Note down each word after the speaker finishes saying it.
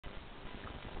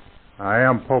I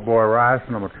am Po' Boy Rice,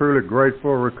 and I'm a truly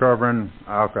grateful recovering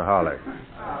alcoholic.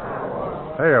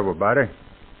 Hey, everybody.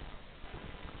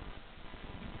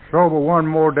 Sober one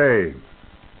more day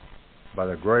by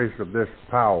the grace of this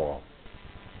power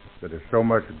that is so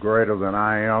much greater than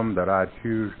I am that I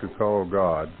choose to call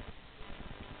God.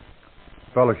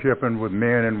 Fellowshipping with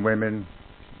men and women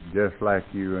just like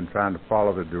you and trying to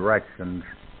follow the directions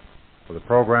for the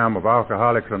program of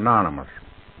Alcoholics Anonymous.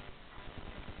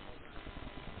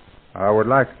 I would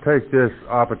like to take this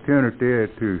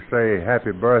opportunity to say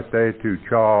happy birthday to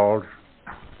Charles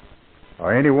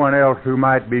or anyone else who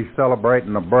might be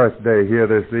celebrating a birthday here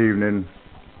this evening.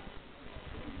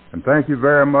 And thank you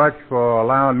very much for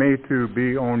allowing me to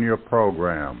be on your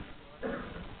program.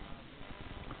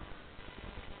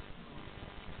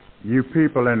 You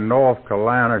people in North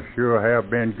Carolina sure have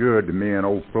been good to me and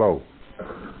Old Flo.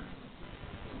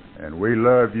 And we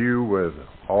love you with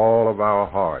all of our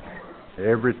hearts.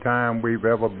 Every time we've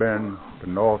ever been to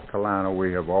North Carolina,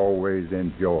 we have always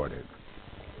enjoyed it.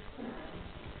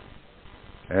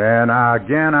 And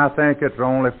again, I think it's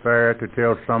only fair to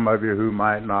tell some of you who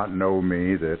might not know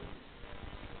me that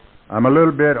I'm a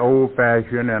little bit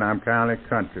old-fashioned and I'm kind of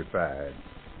countrified.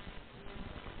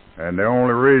 And the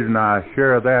only reason I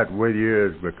share that with you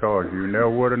is because you never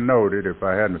would have known it if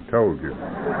I hadn't told you.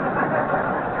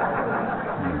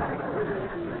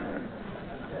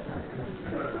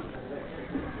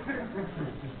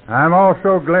 I'm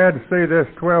also glad to see this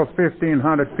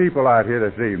 1,500 people out here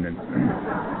this evening.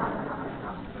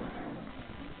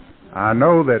 I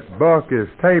know that Buck is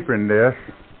taping this,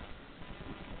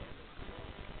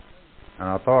 and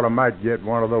I thought I might get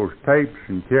one of those tapes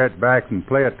and carry it back and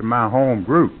play it to my home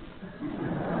group.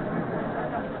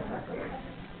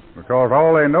 Because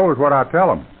all they know is what I tell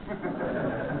them.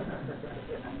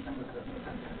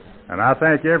 And I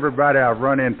think everybody I've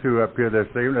run into up here this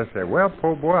evening say, well,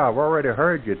 Po' Boy, I've already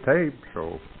heard your tape,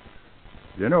 so,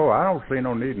 I don't see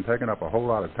no need in taking up a whole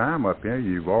lot of time up here.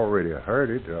 You've already heard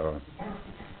it.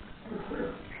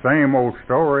 Same old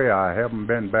story. I haven't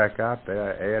been back out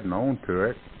there adding on to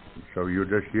it, so you'll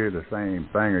just hear the same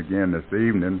thing again this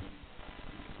evening.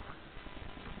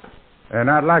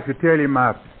 And I'd like to tell you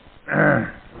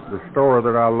the story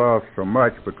that I love so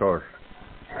much because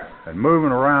and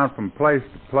moving around from place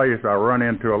to place, I run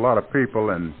into a lot of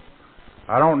people, and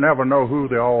I don't never know who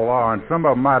they all are, and some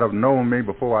of them might have known me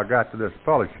before I got to this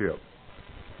fellowship.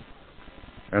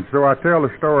 And so I tell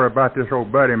the story about this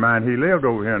old buddy of mine. He lived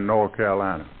over here in North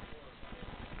Carolina.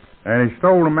 And he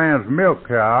stole a man's milk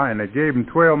cow, and they gave him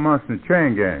 12 months in the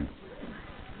chain gang.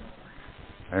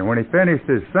 And when he finished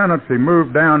his sentence, he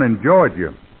moved down in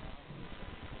Georgia.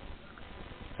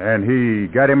 And he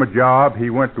got him a job, he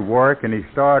went to work, and he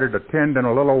started attending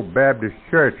a little old Baptist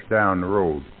church down the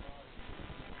road.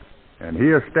 And he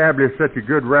established such a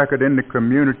good record in the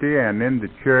community and in the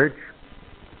church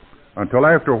until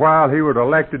after a while he was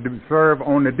elected to serve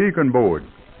on the deacon board.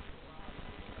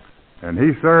 And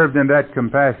he served in that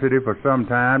capacity for some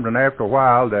time, and after a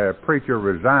while the preacher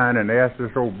resigned and they asked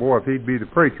this old boy if he'd be the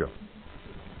preacher.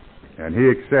 And he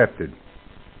accepted.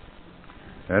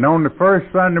 And on the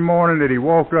first Sunday morning that he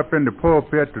walked up in the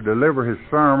pulpit to deliver his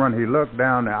sermon, he looked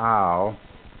down the aisle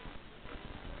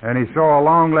and he saw a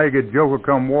long-legged joker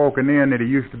come walking in that he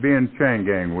used to be in chain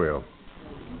gang with.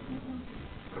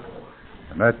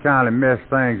 And that kind of messed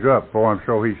things up for him,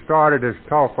 so he started his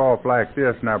talk off like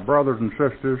this. Now, brothers and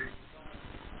sisters,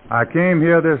 I came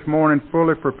here this morning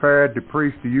fully prepared to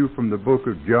preach to you from the book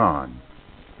of John.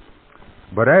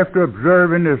 But after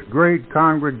observing this great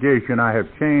congregation, I have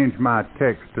changed my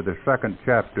text to the 2nd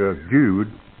chapter of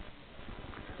Jude,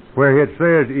 where it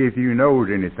says, if you knows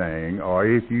anything, or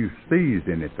if you sees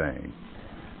anything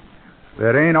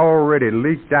that ain't already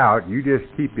leaked out, you just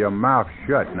keep your mouth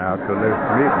shut now till this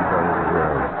meeting's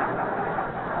over.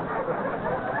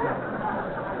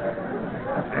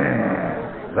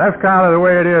 That's kind of the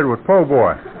way it is with Po'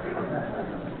 Boy.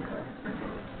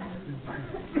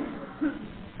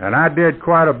 And I did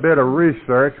quite a bit of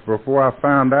research before I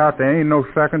found out there ain't no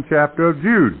 2nd chapter of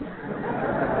Jude.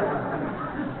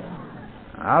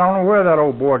 I don't know where that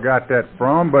old boy got that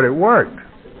from, but it worked.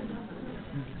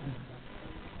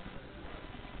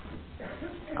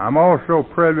 I'm also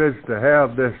privileged to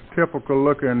have this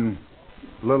typical-looking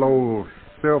little old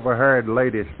silver-haired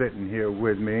lady sitting here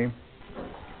with me,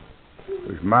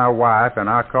 who's my wife, and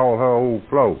I call her Old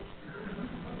Flo.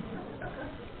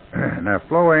 Now,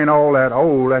 Flo ain't all that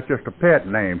old. That's just a pet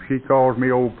name. She calls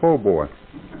me Old Po' Boy.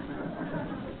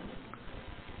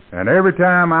 And every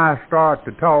time I start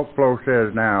to talk, Flo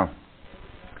says, now,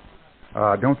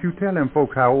 don't you tell them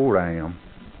folks how old I am.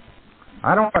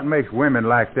 I don't know what makes women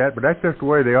like that, but that's just the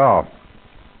way they are.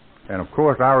 And, of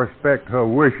course, I respect her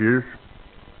wishes.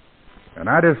 And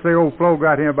I just say old Flo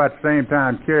got here about the same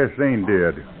time kerosene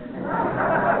did.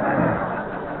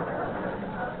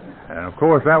 And, of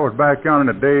course, that was back on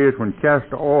in the days when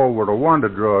castor oil was a wonder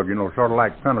drug, you know, sort of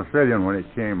like penicillin when it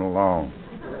came along.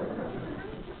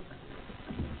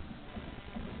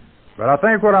 But I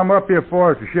think what I'm up here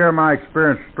for is to share my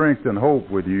experience, strength, and hope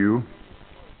with you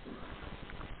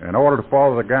in order to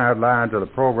follow the guidelines of the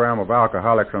program of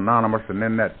Alcoholics Anonymous. And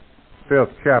in that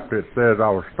 5th chapter it says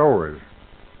our stories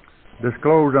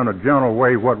disclose in a general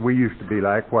way what we used to be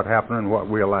like, what happened, and what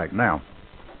we're like now.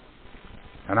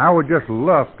 And I would just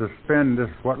love to spend this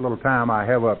what little time I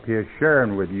have up here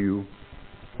sharing with you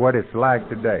what it's like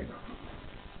today.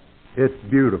 It's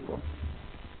beautiful.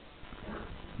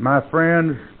 My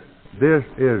friends, this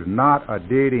is not a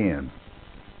dead end.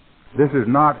 This is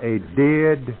not a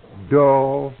dead,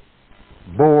 dull,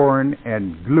 boring,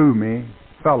 and gloomy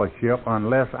fellowship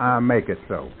unless I make it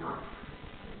so.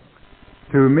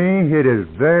 To me, it is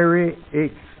very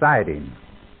exciting.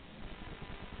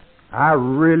 I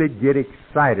really get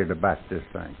excited about this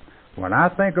thing. When I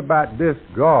think about this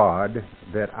God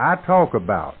that I talk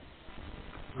about,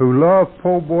 who loved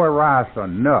poor boy Rice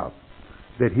enough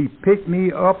that he picked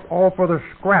me up off of the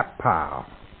scrap pile,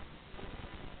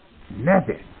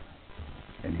 naked,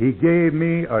 and he gave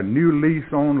me a new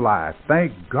lease on life.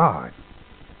 Thank God.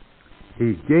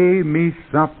 He gave me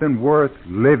something worth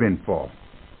living for.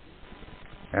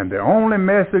 And the only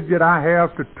message that I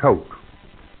have to tote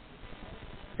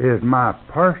is my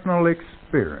personal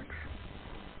experience.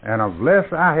 And unless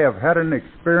I have had an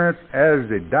experience as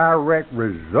a direct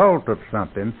result of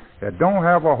something, that don't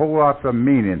have a whole lot of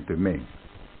meaning to me.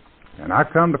 And I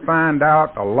come to find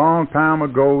out a long time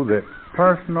ago that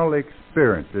personal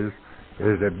experiences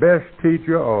is the best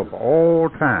teacher of all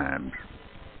times.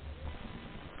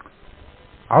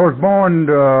 I was born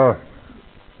a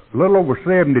little over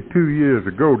 72 years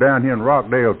ago down here in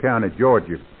Rockdale County,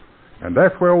 Georgia. And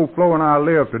that's where old Flo and I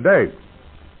live today.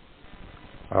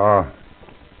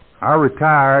 I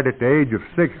retired at the age of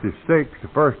 66, the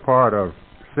first part of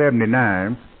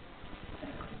 79.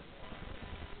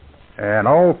 And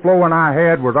all Flo and I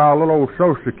had was our little old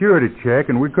Social Security check,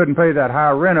 and we couldn't pay that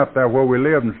high rent up there where we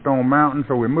lived in Stone Mountain,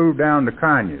 so we moved down to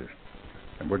Conyers.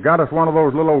 And we got us one of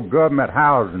those little old government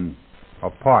housing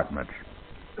apartments.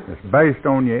 It's based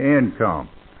on your income.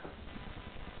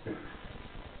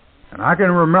 And I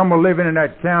can remember living in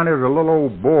that county as a little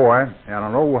old boy in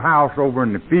an old house over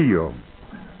in the field.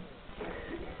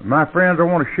 My friends, I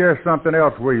want to share something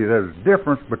else with you. There's a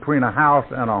difference between a house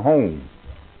and a home.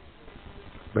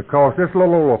 Because this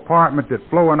little old apartment that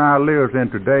Flo and I live in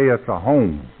today, it's a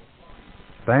home.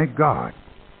 Thank God.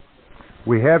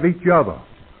 We have each other.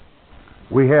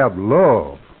 We have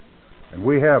love. And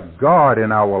we have God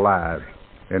in our lives.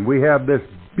 And we have this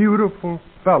beautiful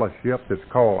fellowship that's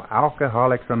called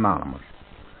Alcoholics Anonymous.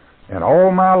 And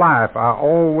all my life, I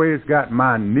always got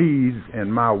my needs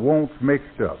and my wants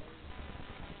mixed up.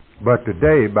 But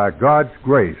today, by God's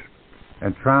grace,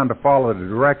 and trying to follow the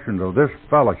directions of this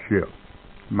fellowship,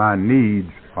 my needs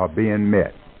are being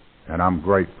met, and I'm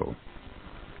grateful.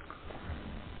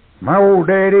 My old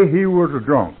daddy, he was a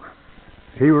drunk.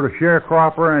 He was a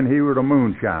sharecropper, and he was a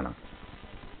moonshiner.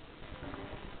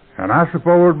 And I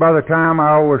suppose by the time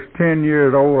I was 10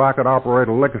 years old, I could operate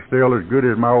a liquor still as good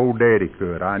as my old daddy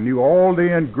could. I knew all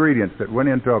the ingredients that went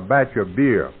into a batch of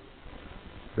beer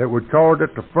that would cause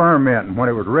it to ferment when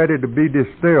it was ready to be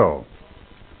distilled.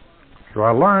 So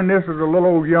I learned this as a little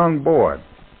old young boy.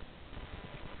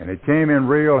 And it came in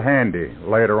real handy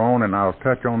later on, and I'll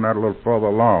touch on that a little further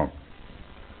along.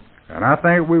 And I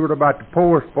think we were about the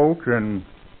poorest folks in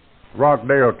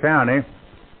Rockdale County.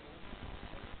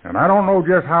 And I don't know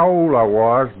just how old I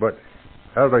was, but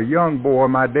as a young boy,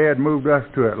 my dad moved us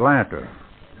to Atlanta.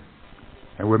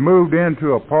 And we moved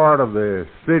into a part of the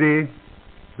city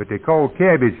that they call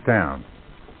Cabbage Town.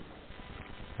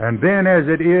 And then as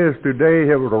it is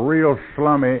today, it was a real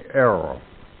slummy era.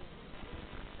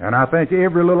 And I think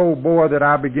every little old boy that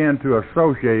I began to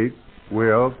associate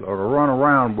with or to run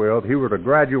around with, he was a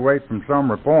graduate from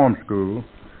some reform school,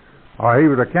 or he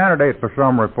was a candidate for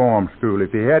some reform school.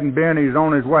 If he hadn't been, he's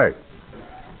on his way.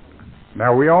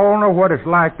 Now, we all know what it's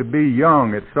like to be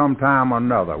young at some time or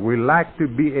another. We like to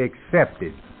be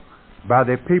accepted by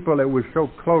the people that we're so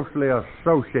closely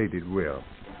associated with.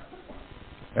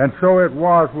 And so it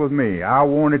was with me. I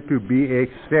wanted to be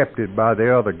accepted by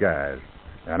the other guys.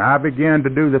 And I began to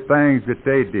do the things that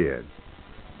they did.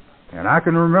 And I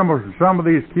can remember some of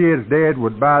these kids' dad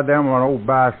would buy them an old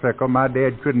bicycle. My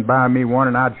dad couldn't buy me one,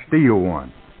 and I'd steal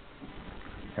one.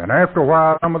 And after a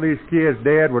while, some of these kids'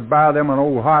 dad would buy them an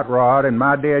old hot rod, and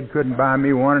my dad couldn't buy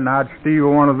me one, and I'd steal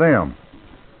one of them.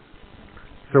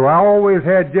 So I always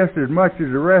had just as much as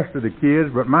the rest of the kids,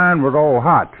 but mine was all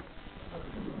hot.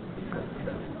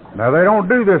 Now, they don't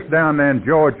do this down there in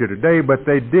Georgia today, but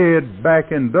they did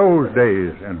back in those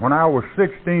days. And when I was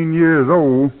 16 years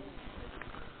old,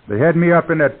 they had me up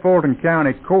in that Fulton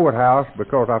County courthouse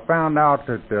because I found out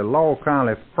that the law kind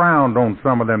of frowned on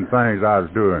some of them things I was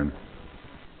doing.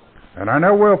 And I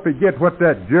never will forget what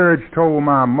that judge told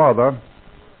my mother,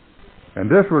 and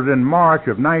this was in March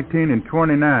of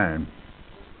 1929.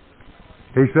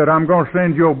 He said, I'm going to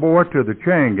send your boy to the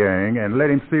chain gang and let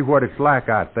him see what it's like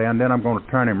out there, and then I'm going to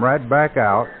turn him right back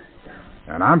out,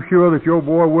 and I'm sure that your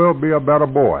boy will be a better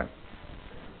boy.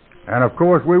 And, of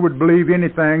course, we would believe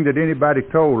anything that anybody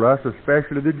told us,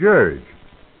 especially the judge.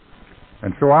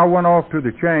 And so I went off to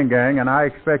the chain gang, and I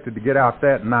expected to get out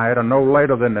that night or no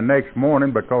later than the next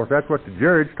morning because that's what the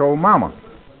judge told Mama.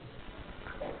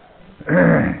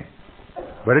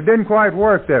 But it didn't quite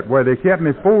work that way. They kept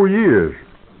me 4 years.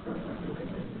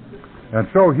 And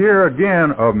so here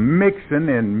again, of mixing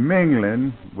and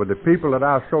mingling with the people that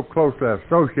I was so closely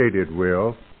associated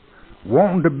with,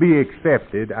 wanting to be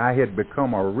accepted, I had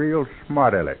become a real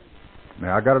smart aleck.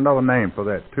 Now, I got another name for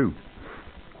that, too.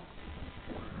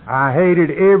 I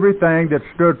hated everything that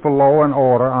stood for law and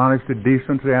order, honesty,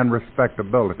 decency, and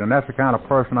respectability. And that's the kind of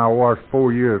person I was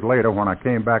 4 years later when I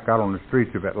came back out on the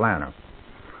streets of Atlanta.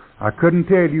 I couldn't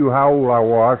tell you how old I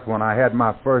was when I had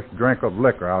my first drink of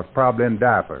liquor. I was probably in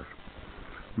diapers.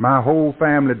 My whole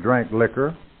family drank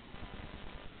liquor.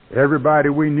 Everybody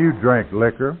we knew drank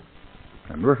liquor.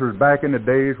 And this was back in the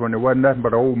days when there wasn't nothing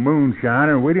but old moonshine,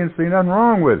 and we didn't see nothing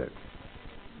wrong with it.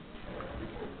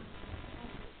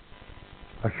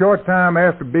 A short time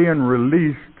after being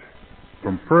released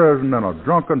from prison in a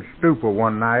drunken stupor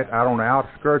one night out on the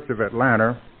outskirts of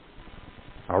Atlanta,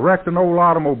 I wrecked an old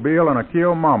automobile and I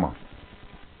killed Mama.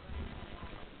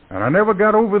 And I never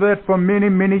got over that for many,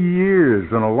 many years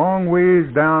and a long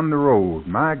ways down the road.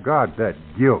 My God, that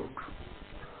guilt.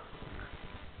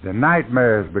 The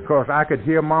nightmares, because I could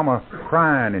hear Mama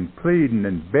crying and pleading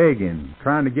and begging,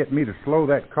 trying to get me to slow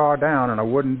that car down, and I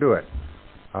wouldn't do it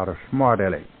out of smart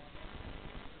aleck.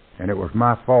 And it was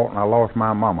my fault, and I lost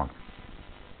my Mama.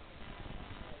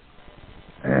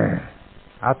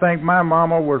 I think my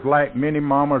Mama was like many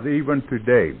mamas even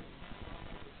today.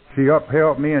 She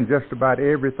upheld me in just about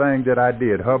everything that I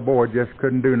did. Her boy just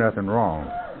couldn't do nothing wrong.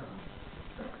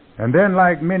 And then,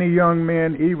 like many young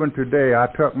men, even today, I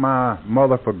took my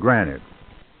mother for granted.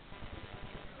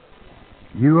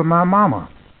 You are my Mama.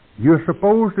 You're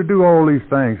supposed to do all these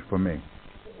things for me.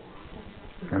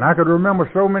 And I could remember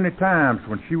so many times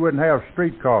when she wouldn't have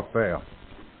streetcar fare.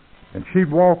 And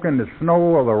she'd walk in the snow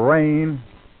or the rain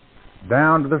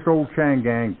down to this old chain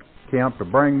gang camp to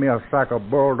bring me a sack of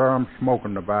Bull Durham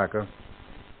smoking tobacco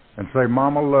and say,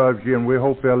 Mama loves you and we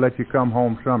hope they'll let you come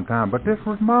home sometime. But this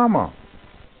was Mama.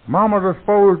 Mamas are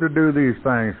supposed to do these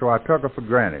things, so I took her for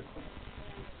granted.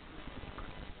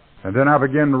 And then I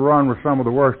began to run with some of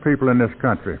the worst people in this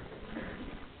country.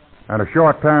 And a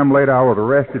short time later, I was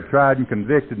arrested, tried, and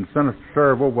convicted and sentenced to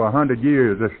serve over 100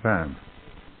 years this time.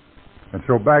 And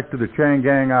so back to the chain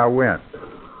gang I went.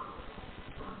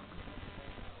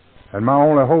 And my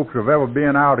only hopes of ever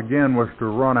being out again was to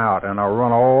run out, and I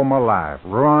run all my life.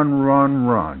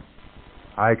 Run.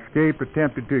 I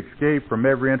attempted to escape from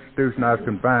every institution I was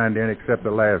confined in except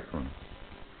the last one.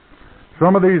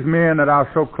 Some of these men that I was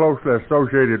so closely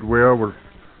associated with,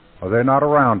 they're not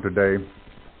around today.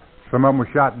 Some of them were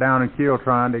shot down and killed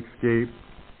trying to escape.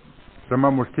 Some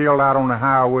of them was killed out on the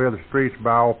highway or the streets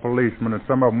by all policemen, and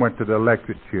some of them went to the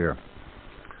electric chair.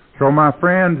 So, my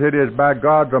friends, it is by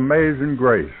God's amazing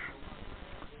grace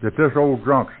that this old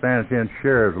drunk stands here and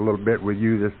shares a little bit with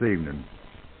you this evening.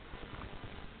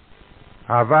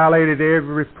 I violated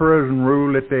every prison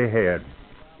rule that they had.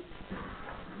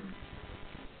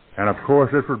 And of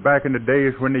course, this was back in the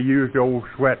days when they used the old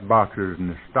sweat boxes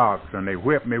and the stocks, and they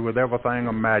whipped me with everything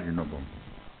imaginable.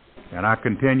 And I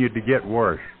continued to get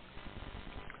worse.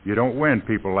 You don't win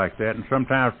people like that, and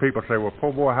sometimes people say, well,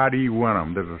 poor boy, how do you win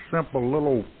them? There's a simple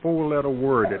little 4-letter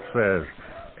word that says,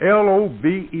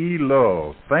 L-O-V-E,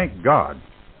 love. Thank God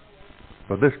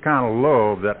for this kind of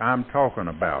love that I'm talking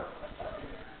about.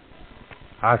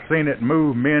 I've seen it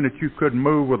move men that you couldn't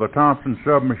move with a Thompson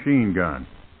submachine gun.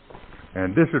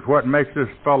 And this is what makes this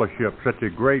fellowship such a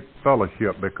great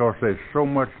fellowship, because there's so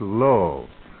much love,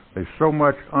 there's so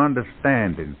much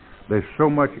understanding, there's so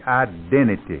much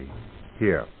identity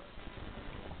here.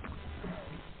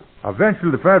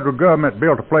 Eventually, the federal government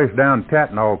built a place down in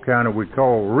Tatnall County we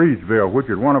call Reedsville, which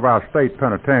is one of our state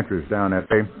penitentiaries down that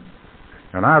day.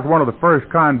 And I was one of the first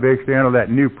convicts to enter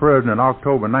that new prison in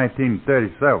October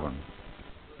 1937.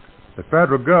 The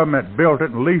federal government built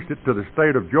it and leased it to the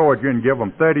state of Georgia and gave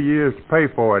them 30 years to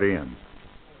pay for it in.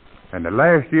 And the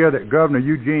last year that Governor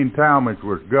Eugene Talmadge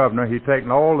was governor, he taken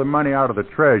all the money out of the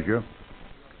treasure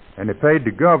and he paid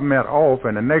the government off,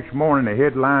 and the next morning the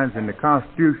headlines in the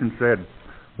Constitution said,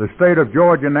 "The state of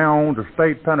Georgia now owns a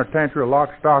state penitentiary, lock,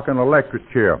 stock, and electric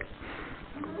chair."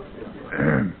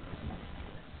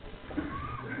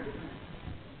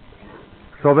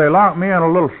 So they locked me in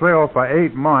a little cell for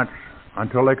 8 months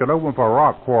until they could open for a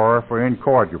rock quarry for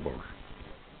incorrigibles.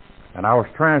 And I was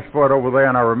transferred over there,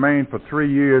 and I remained for 3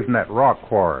 years in that rock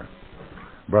quarry.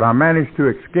 But I managed to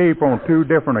escape on 2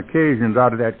 different occasions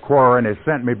out of that quarry, and they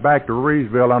sent me back to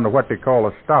Reedsville under what they call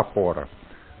a stop order,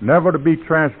 never to be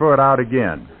transferred out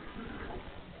again.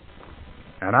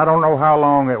 And I don't know how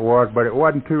long it was, but it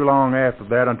wasn't too long after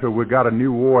that until we got a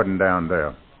new warden down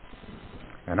there.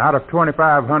 And out of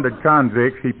 2,500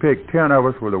 convicts, he picked 10 of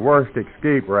us with the worst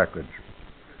escape records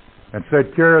and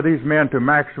said, "Carry these men to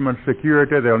maximum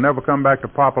security. They'll never come back to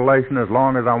population as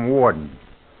long as I'm warden."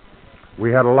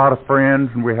 We had a lot of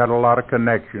friends and we had a lot of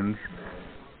connections.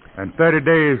 And 30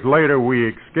 days later, we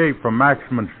escaped from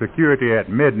maximum security at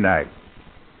midnight.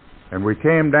 And we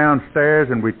came downstairs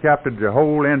and we captured the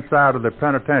whole inside of the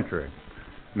penitentiary.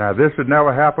 Now, this had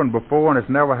never happened before and it's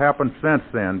never happened since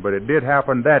then, but it did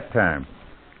happen that time.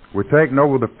 We'd taken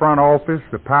over the front office,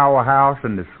 the powerhouse,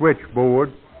 and the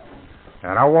switchboard.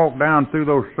 And I walked down through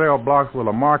those cell blocks with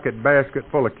a market basket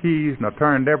full of keys, and I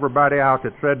turned everybody out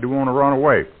that said they want to run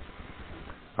away.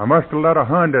 I must have let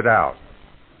 100 out.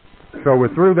 So we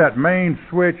threw that main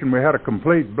switch and we had a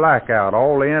complete blackout.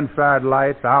 All the inside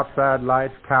lights, outside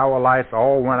lights, tower lights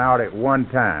all went out at one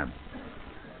time.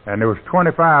 And there was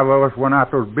 25 of us went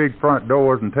out those big front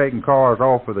doors and taken cars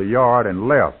off of the yard and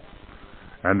left.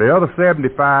 And the other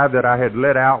 75 that I had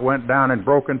let out went down and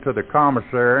broke into the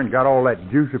commissary and got all that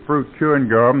juicy fruit chewing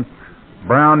gum,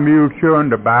 brown mule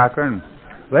chewing tobacco, and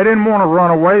they didn't want to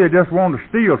run away, they just wanted to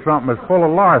steal something that's full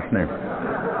of larceny.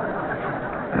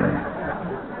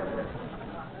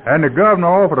 And the governor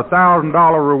offered a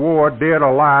 $1,000 reward, dead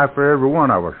or alive, for every one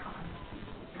of us.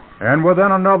 And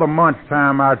within another month's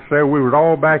time, I'd say, we was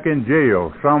all back in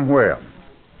jail somewhere.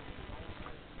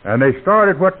 And they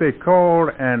started what they called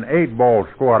an 8-ball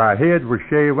squad. Our heads were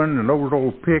shaven, and those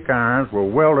old pick irons were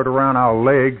welded around our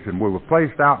legs, and we were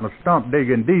placed out in a stump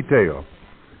digging detail,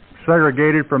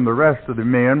 segregated from the rest of the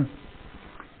men.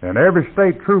 And every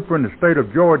state trooper in the state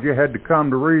of Georgia had to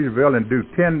come to Reedsville and do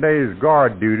 10 days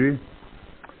guard duty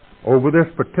over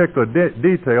this particular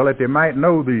detail that they might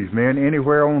know these men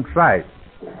anywhere on site.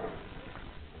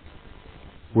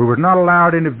 We were not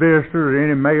allowed any visitors or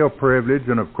any male privilege,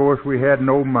 and of course we had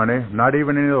no money, not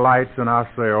even any lights in our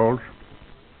cells.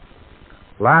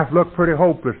 Life looked pretty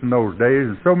hopeless in those days,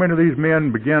 and so many of these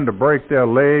men began to break their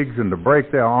legs and to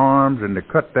break their arms and to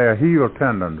cut their heel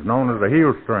tendons, known as a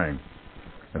heel string.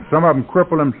 And some of them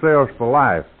crippled themselves for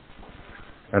life.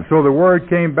 And so the word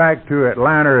came back to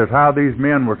Atlanta as how these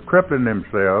men was crippling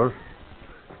themselves,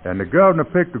 and the governor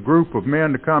picked a group of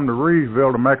men to come to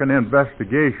Reedsville to make an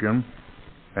investigation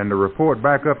and to report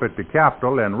back up at the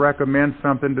Capitol and recommend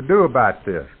something to do about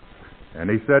this. And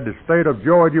he said, the state of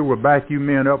Georgia will back you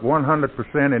men up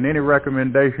 100% in any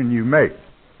recommendation you make.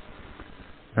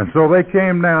 And so they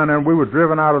came down, and we were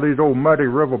driven out of these old muddy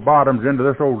river bottoms into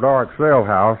this old dark cell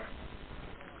house.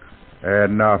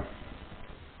 And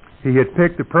he had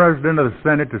picked the president of the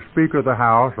Senate, the speaker of the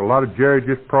House, a lot of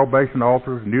judges, probation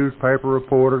officers, newspaper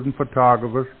reporters, and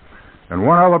photographers. And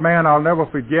one other man I'll never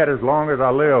forget as long as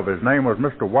I live. His name was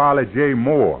Mr. Wiley J.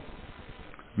 Moore.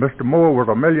 Mr. Moore was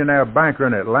a millionaire banker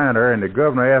in Atlanta, and the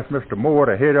governor asked Mr. Moore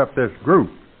to head up this group.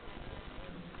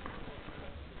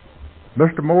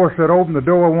 Mr. Moore said, open the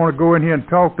door, I want to go in here and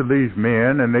talk to these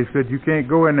men. And they said, you can't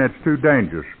go in there, it's too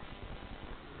dangerous.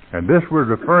 And this was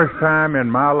the first time in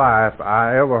my life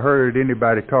I ever heard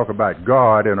anybody talk about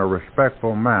God in a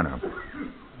respectful manner.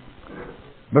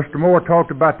 Mr. Moore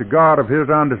talked about the God of his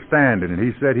understanding, and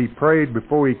he said he prayed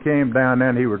before he came down there,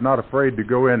 and he was not afraid to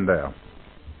go in there.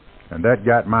 And that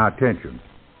got my attention.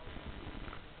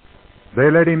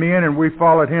 They let him in, and we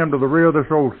followed him to the rear of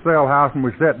this old cell house, and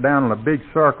we sat down in a big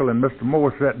circle, and Mr.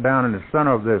 Moore sat down in the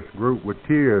center of this group with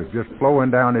tears just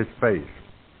flowing down his face.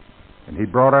 And he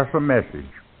brought us a message.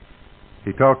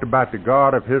 He talked about the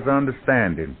God of his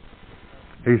understanding.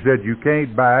 He said, you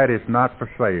can't buy it, it's not for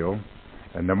sale.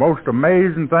 And the most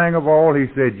amazing thing of all, he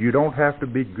said, you don't have to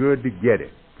be good to get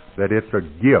it, that it's a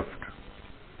gift.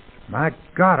 My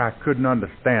God, I couldn't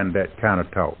understand that kind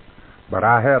of talk. But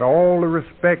I had all the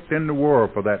respect in the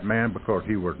world for that man because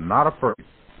he was not afraid.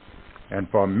 And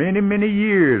for many, many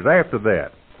years after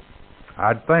that,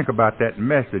 I'd think about that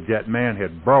message that man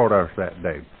had brought us that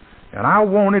day. And I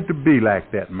wanted to be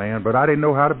like that man, but I didn't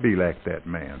know how to be like that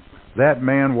man. That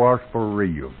man was for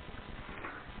real.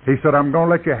 He said, I'm going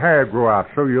to let your hair grow out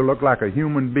so you look like a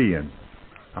human being.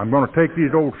 I'm going to take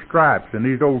these old stripes and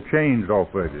these old chains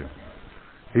off of you.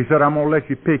 He said, I'm going to let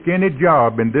you pick any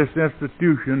job in this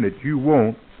institution that you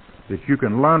want, that you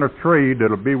can learn a trade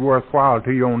that'll be worthwhile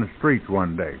to you on the streets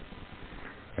one day.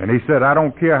 And he said, I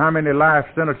don't care how many life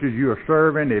sentences you are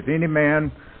serving. If any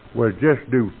man will just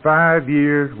do 5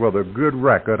 years with a good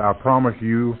record, I promise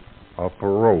you a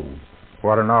parole.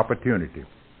 What an opportunity.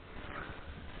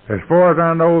 As far as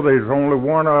I know, there's only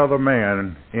one other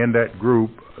man in that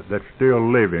group that's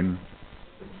still living,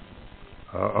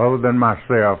 other than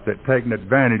myself, that's taken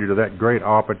advantage of that great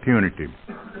opportunity.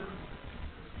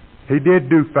 He did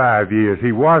do 5 years.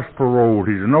 He was paroled.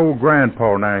 He's an old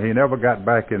grandpa now. He never got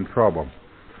back in trouble.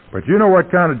 But you know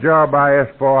what kind of job I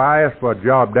asked for? I asked for a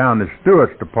job down the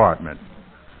Stewart's department.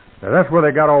 Now, that's where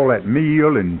they got all that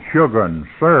meal and sugar and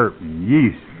syrup and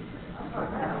yeast.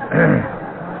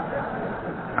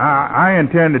 I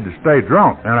intended to stay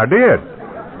drunk, and I did.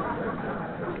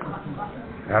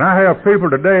 And I have people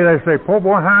today, they say, "Poor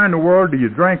boy, how in the world do you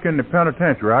drink in the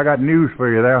penitentiary?" I got news for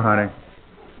you there, honey.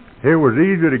 It was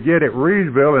easier to get at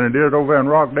Reedsville than it is over in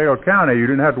Rockdale County. You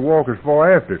didn't have to walk as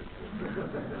far after it.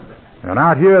 And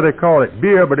out here they call it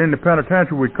beer, but in the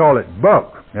penitentiary we call it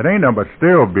buck. It ain't nothing but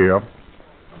still beer.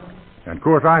 And of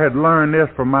course I had learned this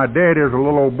from my daddy as a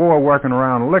little old boy working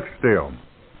around lick still.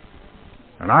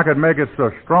 And I could make it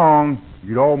so strong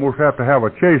you'd almost have to have a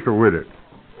chaser with it.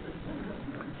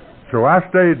 So I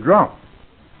stayed drunk.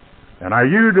 And I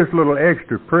used this little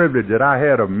extra privilege that I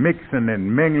had of mixing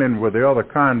and mingling with the other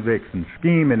convicts and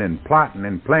scheming and plotting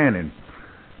and planning.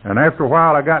 And after a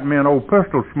while I got me an old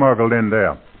pistol smuggled in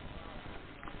there.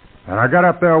 And I got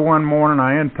up there one morning,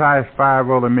 I enticed 5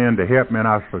 other men to help me, and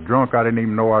I was so drunk I didn't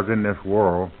even know I was in this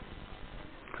world.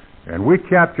 And we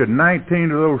captured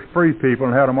 19 of those free people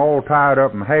and had them all tied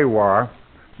up in haywire,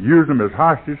 used them as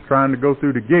hostages trying to go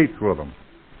through the gates with them.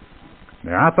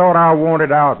 Now, I thought I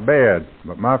wanted out bad,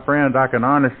 but my friends, I can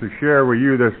honestly share with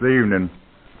you this evening,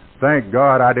 thank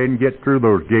God I didn't get through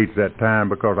those gates that time,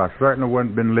 because I certainly wouldn't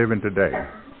have been living today.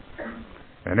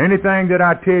 And anything that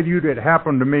I tell you that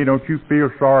happened to me, don't you feel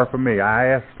sorry for me. I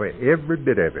asked for every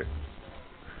bit of it.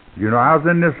 You know, I was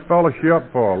in this fellowship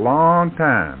for a long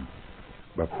time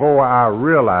before I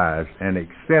realized and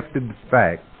accepted the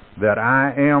fact that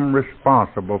I am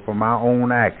responsible for my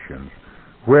own actions,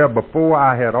 where before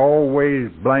I had always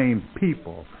blamed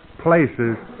people,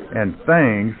 places, and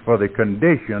things for the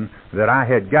condition that I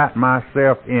had got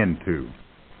myself into.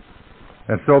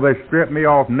 And so they stripped me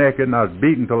off naked, and I was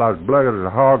beaten till I was bloody as a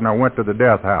hog, and I went to the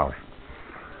death house.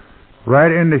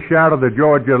 Right in the shadow of the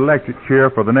Georgia electric chair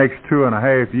for the next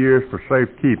 2.5 years for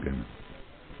safekeeping.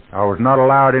 I was not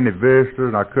allowed any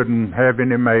visitors, and I couldn't have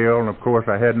any mail, and of course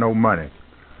I had no money.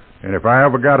 And if I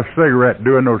ever got a cigarette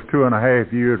during those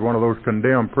 2.5 years, one of those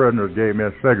condemned prisoners gave me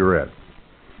a cigarette.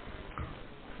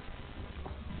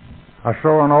 I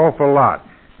saw an awful lot.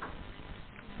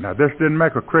 Now, this didn't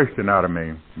make a Christian out of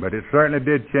me, but it certainly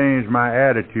did change my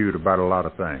attitude about a lot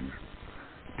of things.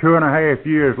 2.5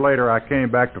 years later, I came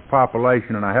back to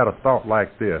population, and I had a thought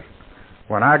like this.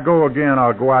 When I go again,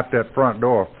 I'll go out that front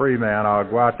door a free man. I'll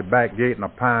go out the back gate in a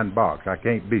pine box. I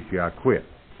can't beat you. I quit.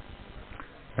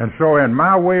 And so in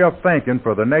my way of thinking,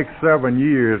 for the next 7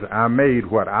 years, I made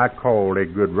what I called a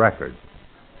good record.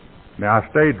 Now, I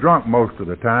stayed drunk most of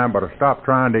the time, but I stopped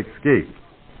trying to escape.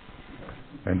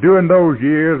 And during those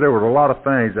years, there was a lot of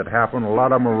things that happened. A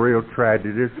lot of them were real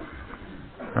tragedies.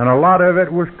 And a lot of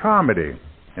it was comedy.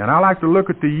 And I like to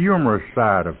look at the humorous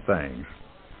side of things.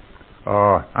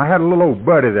 I had a little old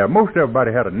buddy there. Most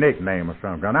everybody had a nickname or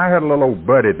something. And I had a little old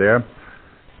buddy there.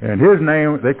 And his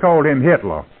name, they called him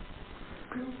Hitler.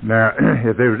 Now,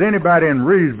 if there was anybody in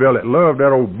Reedsville that loved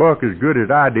that old buck as good as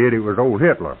I did, it was old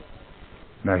Hitler.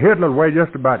 Now, Hitler weighed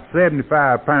just about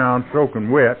 75 pounds,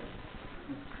 soaking wet.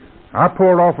 I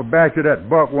pulled off a batch of that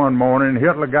buck one morning, and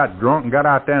Hitler got drunk and got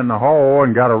out there in the hall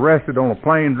and got arrested on a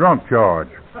plain drunk charge.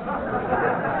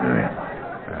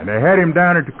 And they had him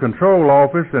down at the control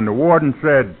office, and the warden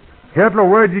said, "Hitler,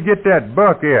 where'd you get that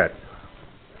buck at?"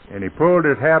 And he pulled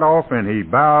his hat off, and he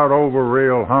bowed over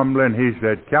real humbly, and he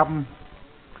said, "Captain,"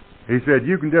 he said,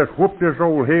 "you can just whoop this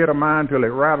old head of mine till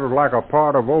it rattles like a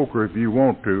pot of ochre if you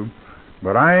want to,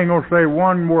 but I ain't going to say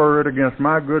one word against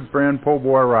my good friend, Po'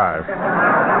 Boy Rice."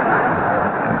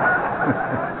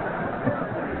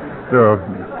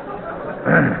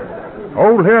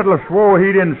 Old Hitler swore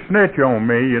he didn't snitch on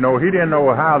me. You know, he didn't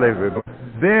know how they would.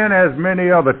 Then, as many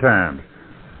other times,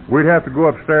 we'd have to go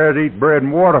upstairs, eat bread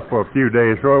and water for a few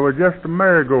days, so it was just a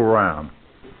merry-go-round.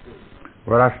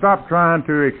 But I stopped trying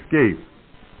to escape.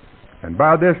 And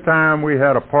by this time, we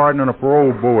had a pardon and a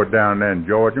parole board down there in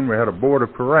Georgia, and we had a board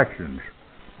of corrections.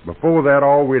 Before that,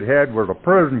 all we'd had was a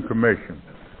prison commission,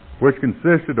 which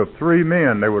consisted of 3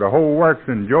 men. They were the whole works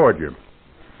in Georgia.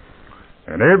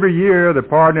 And every year, the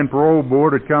pardon and parole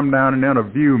board would come down and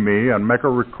interview me and make a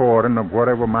recording of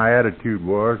whatever my attitude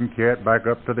was and carry it back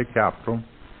up to the Capitol.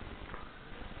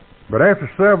 But after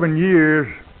 7 years,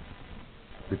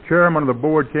 the chairman of the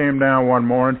board came down one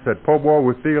morning and said, "Po boy,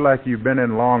 we feel like you've been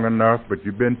in long enough, but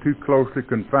you've been too closely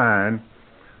confined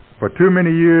for too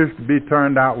many years to be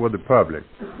turned out with the public."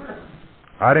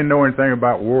 I didn't know anything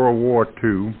about World War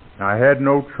II. I had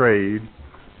no trade.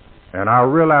 And I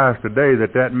realized today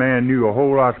that that man knew a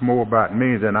whole lot more about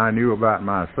me than I knew about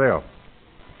myself.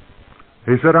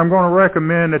 He said, "I'm going to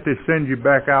recommend that they send you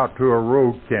back out to a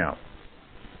road camp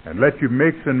and let you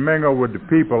mix and mingle with the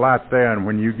people out there, and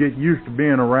when you get used to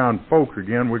being around folks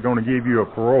again, we're going to give you a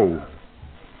parole."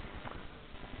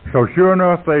 So sure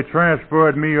enough, they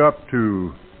transferred me up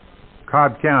to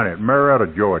Cobb County at Marietta,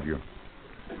 Georgia.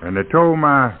 And they told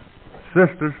my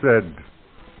sister, said,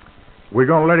 "We're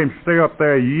going to let him stay up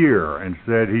there a year," and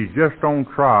said, "He's just on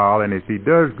trial, and if he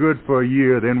does good for a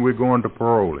year, then we're going to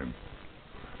parole him."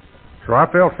 So I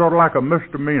felt sort of like a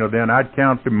misdemeanor then. I'd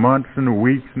count the months and the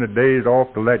weeks and the days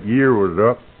off till that year was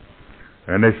up.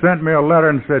 And they sent me a letter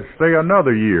and said, "Stay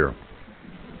another year."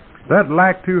 That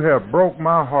like to have broke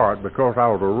my heart, because I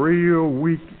was a real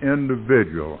weak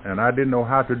individual, and I didn't know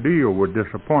how to deal with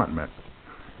disappointment.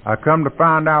 I come to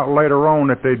find out later on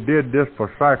that they did this for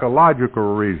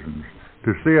psychological reasons,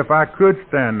 to see if I could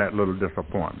stand that little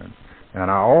disappointment. And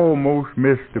I almost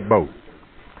missed the boat,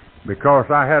 because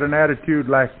I had an attitude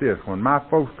like this: when my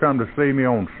folks come to see me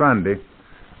on Sunday,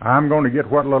 I'm going to get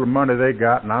what little money they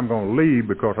got, and I'm going to leave,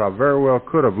 because I very well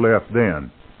could have left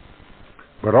then.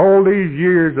 But all these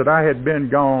years that I had been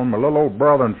gone, my little old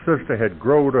brother and sister had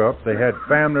grown up, they had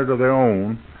families of their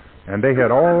own, and they had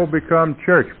all become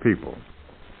church people.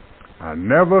 I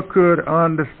never could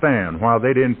understand why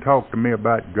they didn't talk to me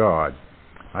about God.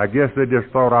 I guess they just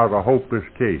thought I was a hopeless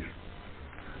case.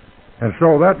 And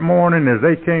so that morning, as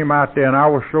they came out there, and I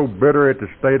was so bitter at the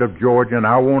state of Georgia, and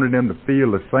I wanted them to feel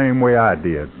the same way I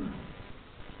did,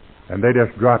 and they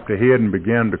just dropped their head and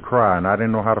began to cry, and I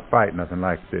didn't know how to fight nothing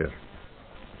like this.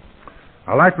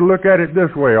 I like to look at it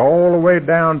this way: all the way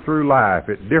down through life,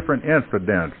 at different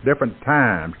incidents, different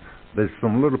times, there's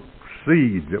some little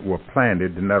seeds that were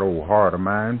planted in that old heart of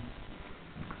mine.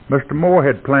 Mr. Moore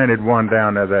had planted one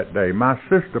down there that day. My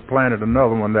sister planted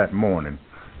another one that morning.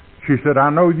 She said, "I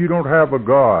know you don't have a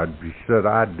God." She said,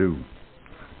 "I do."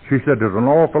 She said, "There's an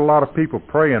awful lot of people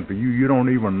praying for you. You don't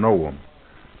even know them.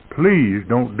 Please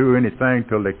don't do anything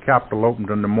till the Capitol opens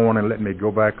in the morning. Let me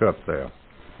go back up there."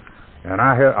 And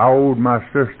I owed my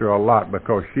sister a lot,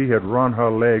 because she had run her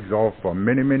legs off for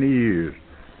many, many years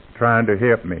trying to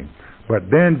help me. But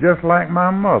then, just like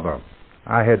my mother,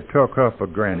 I had took her for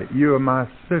granted. "You're my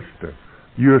sister.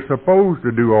 You're supposed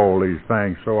to do all these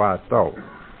things," so I thought.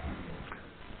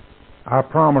 I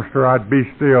promised her I'd be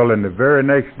still, and the very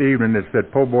next evening they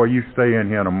said, "Po boy, you stay in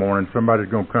here in the morning.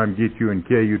 Somebody's going to come get you and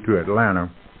carry you to Atlanta.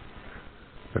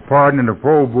 The pardon and the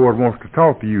parole board wants to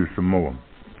talk to you some more."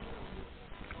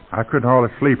 I couldn't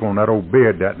hardly sleep on that old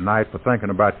bed that night for thinking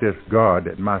about this God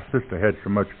that my sister had so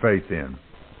much faith in.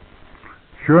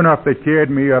 Sure enough, they carried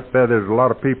me up there. There's a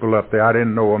lot of people up there. I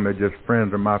didn't know them. They're just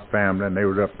friends of my family, and they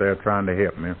was up there trying to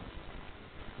help me.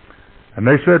 And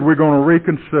they said, "We're going to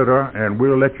reconsider, and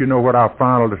we'll let you know what our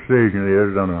final decision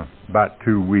is in about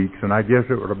 2 weeks." And I guess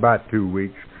it was about 2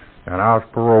 weeks, and I was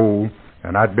paroled,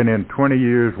 and I'd been in 20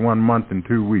 years, 1 month, and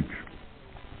 2 weeks.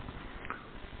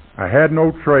 I had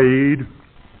no trade.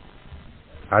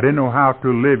 I didn't know how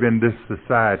to live in this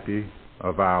society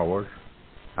of ours.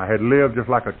 I had lived just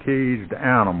like a caged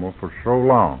animal for so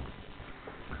long.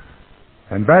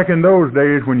 And back in those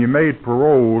days, when you made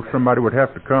parole, somebody would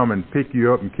have to come and pick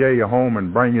you up and carry you home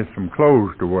and bring you some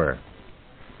clothes to wear.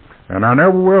 And I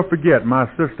never will forget, my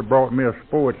sister brought me a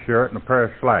sports shirt and a pair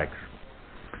of slacks.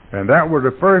 And that was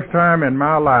the first time in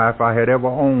my life I had ever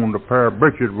owned a pair of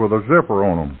breeches with a zipper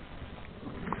on them.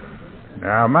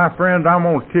 Now, my friends, I'm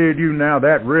going to tell you now,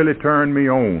 that really turned me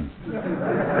on.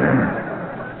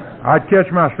 I'd catch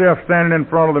myself standing in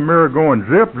front of the mirror going,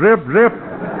 zip, zip, zip.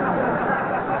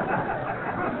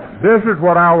 This is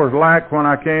what I was like when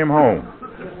I came home.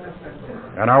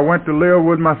 And I went to live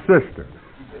with my sister.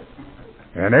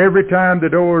 And every time the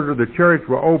doors of the church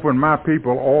were open, my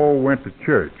people all went to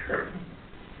church.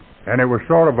 And it was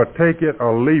sort of a take it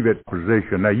or leave it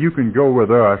position. Now, you can go with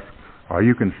us, or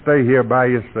you can stay here by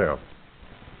yourself.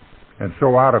 And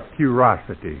so out of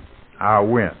curiosity, I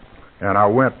went. And I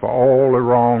went for all the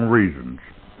wrong reasons.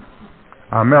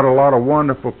 I met a lot of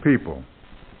wonderful people.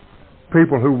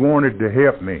 People who wanted to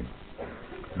help me.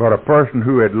 But a person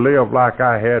who had lived like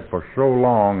I had for so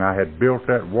long, I had built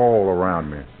that wall around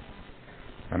me.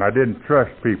 And I didn't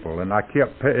trust people, and I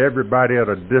kept everybody at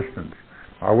a distance.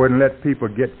 I wouldn't let people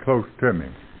get close to me.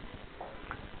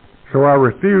 So I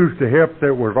refused the help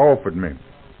that was offered me.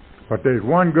 But there's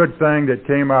one good thing that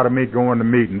came out of me going to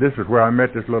meeting. This is where I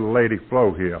met this little lady,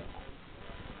 Flo, here.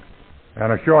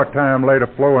 And a short time later,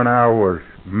 Flo and I was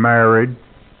married.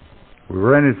 We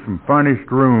rented some furnished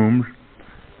rooms.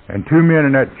 And 2 men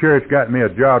in that church got me a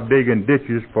job digging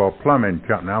ditches for a plumbing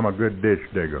company. I'm a good ditch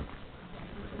digger.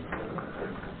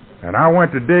 And I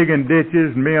went to digging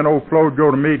ditches, and me and old Flo go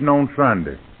to meeting on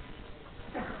Sunday.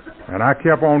 And I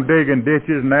kept on digging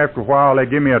ditches, and after a while they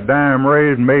gave me a dime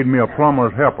raise and made me a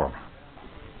plumber's helper.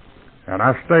 And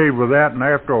I stayed with that, and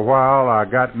after a while I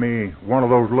got me one of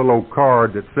those little old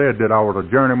cards that said that I was a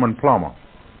journeyman plumber.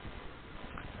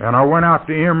 And I went out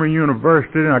to Emory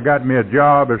University, and I got me a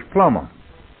job as plumber.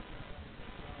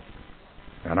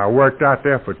 And I worked out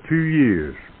there for 2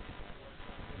 years.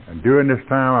 And during this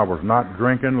time, I was not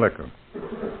drinking liquor.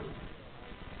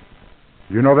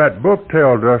 You know, that book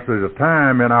tells us there's a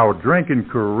time in our drinking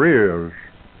careers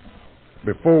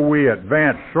before we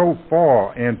advance so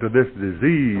far into this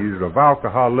disease of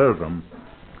alcoholism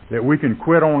that we can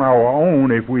quit on our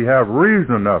own if we have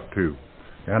reason enough to.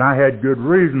 And I had good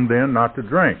reason then not to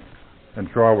drink. And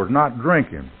so I was not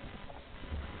drinking.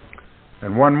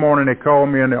 And one morning they called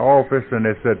me in the office and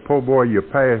they said, "Po boy, your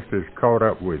past is caught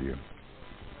up with you."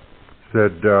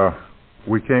 Said,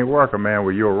 "We can't work a man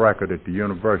with your record at the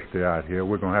university out here.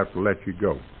 We're going to have to let you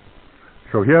go."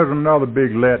 So here's another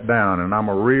big letdown, and I'm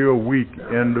a real weak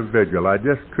individual. I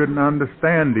just couldn't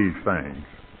understand these things.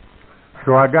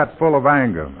 So I got full of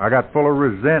anger. I got full of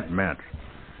resentment.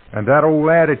 And that old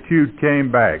attitude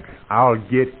came back. I'll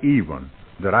get even,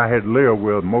 that I had lived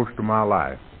with most of my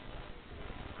life.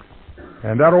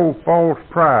 And that old false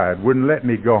pride wouldn't let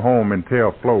me go home and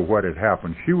tell Flo what had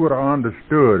happened. She would have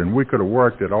understood, and we could have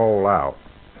worked it all out.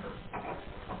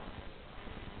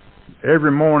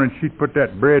 Every morning she'd put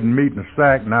that bread and meat in a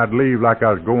sack, and I'd leave like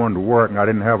I was going to work, and I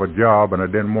didn't have a job, and I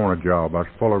didn't want a job. I was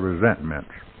full of resentment.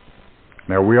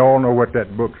 Now, we all know what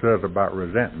that book says about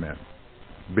resentment,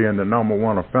 being the number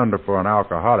one offender for an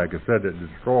alcoholic. It said it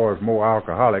destroys more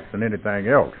alcoholics than anything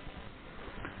else.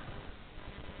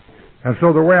 And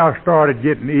so the way I started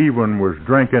getting even was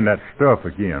drinking that stuff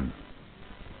again.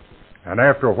 And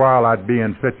after a while, I'd be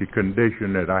in such a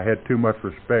condition that I had too much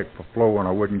respect for Flo and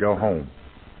I wouldn't go home.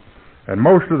 And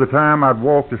most of the time, I'd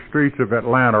walk the streets of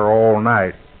Atlanta all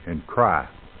night and cry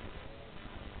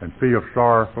and feel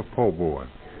sorry for poor boy.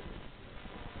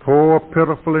 Poor,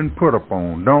 pitiful, and put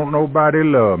upon. Don't nobody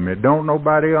love me. Don't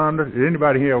nobody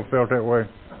anybody here ever felt that way?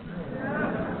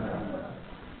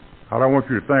 I don't want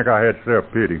you to think I had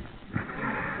self-pity.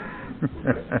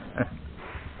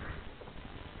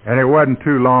 And it wasn't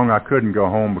too long I couldn't go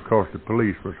home because the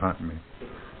police was hunting me.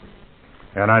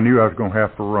 And I knew I was going to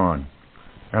have to run.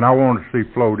 And I wanted to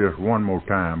see Flo just one more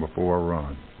time before I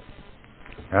run.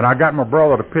 And I got my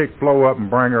brother to pick Flo up and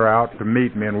bring her out to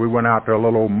meet me, and we went out to a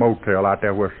little old motel out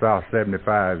there where South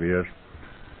 75 is.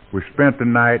 We spent the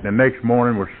night, and the next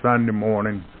morning was Sunday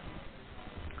morning.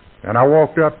 And I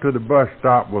walked up to the bus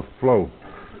stop with Flo.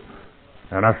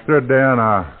 And I stood there and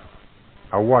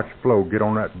I watched Flo get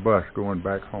on that bus going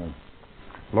back home.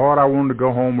 Lord, I wanted to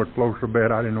go home with Flo so bad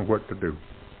I didn't know what to do.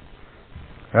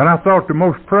 And I thought the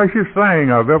most precious thing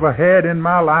I've ever had in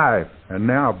my life, and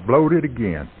now I've blowed it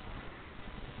again.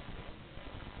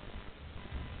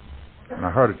 And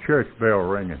I heard a church bell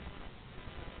ringing.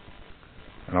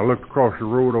 And I looked across the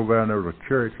road over there and there was a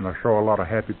church, and I saw a lot of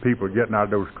happy people getting out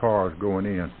of those cars going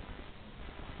in.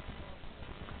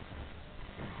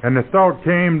 And the thought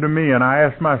came to me, and I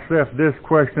asked myself this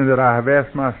question that I have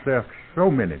asked myself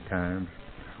so many times.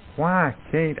 Why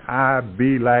can't I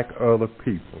be like other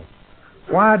people?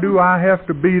 Why do I have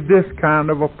to be this kind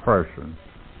of a person?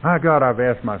 My God, I've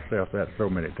asked myself that so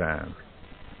many times.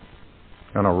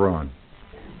 And I run.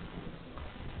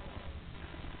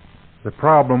 The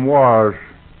problem was,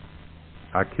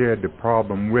 I carried the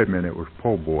problem with me, and it was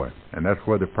po' boy. And that's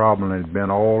where the problem has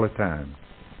been all the time.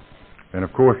 And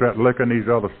of course, that liquor in these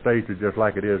other states is just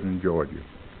like it is in Georgia.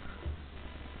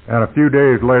 And a few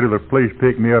days later, the police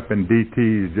picked me up in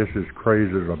DTs just as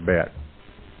crazy as a bat.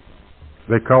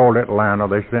 They called Atlanta.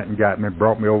 They sent and got me,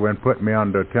 brought me over and put me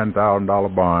under a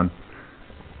 $10,000 bond.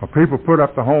 Well, people put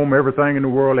up the home, everything in the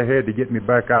world they had to get me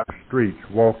back out the streets,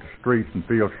 walk the streets and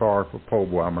feel sorry for poor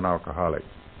boy. I'm an alcoholic.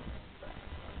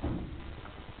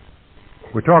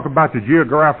 We talk about the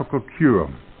geographical cure.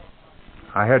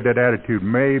 I had that attitude,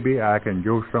 maybe I can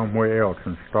go somewhere else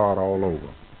and start all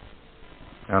over.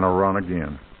 And I'll run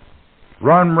again.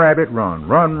 Run, rabbit, run.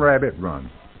 Run, rabbit, run.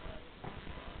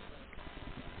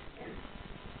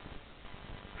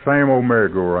 Same old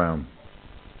merry-go-round.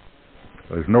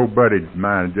 There's no buddy of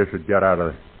mine that just had got out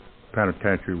of the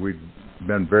penitentiary. We'd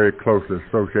been very closely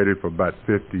associated for about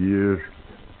 50 years.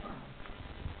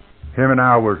 Him and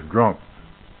I was drunk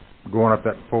going up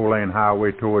that 4-lane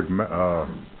highway towards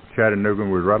Chattanooga.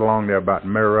 We was right along there about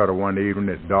Marietta one evening.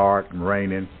 It's dark and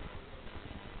raining.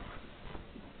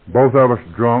 Both of us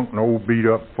drunk, an old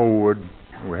beat-up Ford.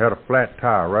 We had a flat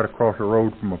tire right across the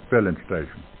road from a filling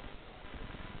station.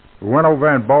 We went over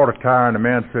and bought a tire, and the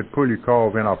man said, pull your car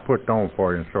over and I'll put it on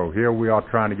for you. And so here we are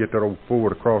trying to get that old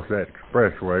Ford across that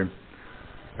expressway.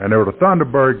 And there was a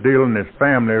Thunderbird dealer and his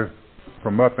family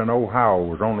from up in Ohio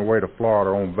was on the way to Florida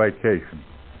on vacation.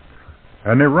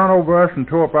 And they run over us and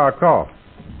tore up our car.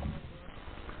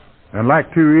 And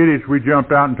like two idiots, we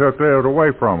jumped out and took theirs away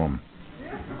from them.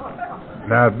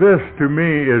 Now this, to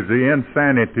me, is the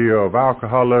insanity of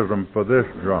alcoholism for this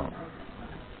drunk.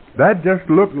 That just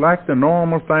looked like the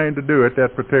normal thing to do at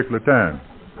that particular time.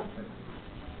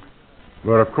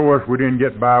 But of course, we didn't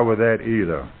get by with that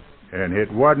either. And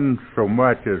it wasn't so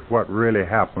much as what really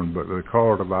happened, but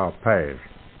because of our past.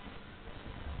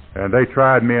 And they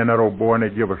tried me and that old boy, and they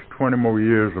give us 20 more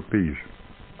years apiece.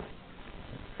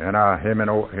 And him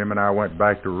and I went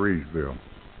back to Reedsville.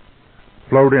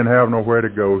 Flo didn't have nowhere to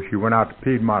go. She went out to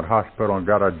Piedmont Hospital and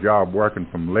got a job working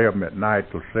from 11 at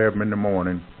night till 7 in the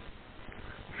morning.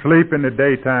 Sleep in the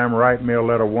daytime, write me a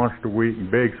letter once a week,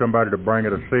 and beg somebody to bring her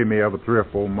to see me every 3 or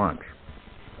 4 months.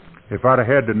 If I'd have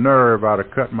had the nerve, I'd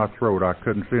have cut my throat. I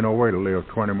couldn't see no way to live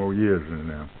 20 more years in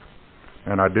there.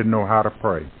 And I didn't know how to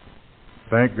pray.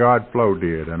 Thank God Flo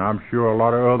did, and I'm sure a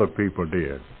lot of other people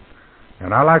did.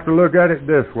 And I like to look at it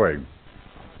this way.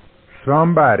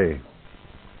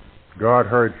 God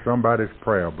heard somebody's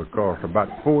prayer, because about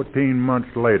 14 months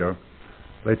later,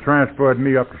 they transferred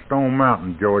me up to Stone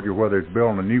Mountain, Georgia, where they're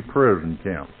building a new prison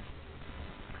camp.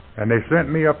 And they sent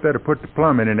me up there to put the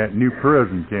plumbing in that new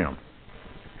prison camp.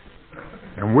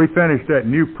 And we finished that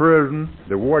new prison.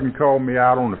 The warden called me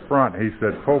out on the front. He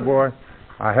said, "Po boy,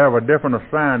 I have a different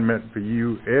assignment for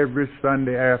you every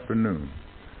Sunday afternoon."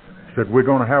 He said, "We're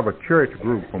going to have a church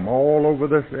group from all over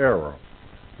this area.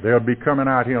 They'll be coming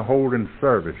out here holding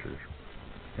services."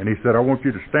 And he said, "I want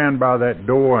you to stand by that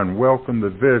door and welcome the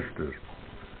visitors."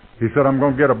 He said, "I'm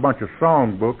going to get a bunch of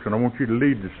song books, and I want you to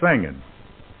lead the singing."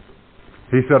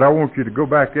 He said, "I want you to go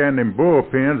back there in them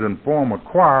bullpens and form a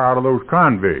choir out of those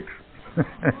convicts."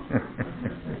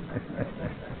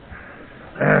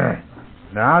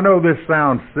 Now, I know this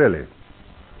sounds silly,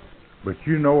 but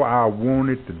you know I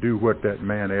wanted to do what that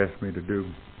man asked me to do.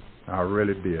 I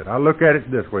really did. I look at it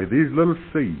this way. These little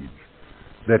seeds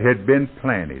that had been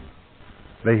planted,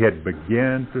 they had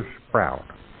begun to sprout,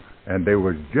 and they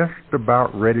were just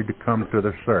about ready to come to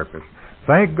the surface.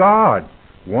 Thank God,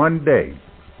 one day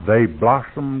they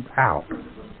blossomed out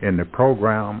in the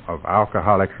program of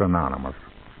Alcoholics Anonymous.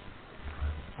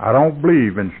 I don't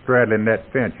believe in straddling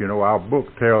that fence. You know, our book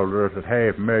tells us that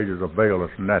half measures avail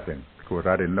us nothing. Of course,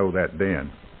 I didn't know that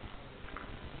then.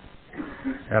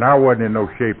 And I wasn't in no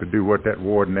shape to do what that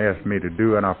warden asked me to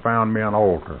do, and I found me an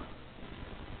altar.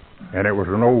 And it was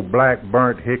an old black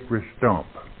burnt hickory stump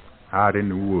out in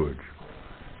the woods.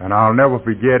 And I'll never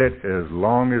forget it as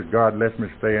long as God lets me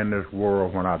stay in this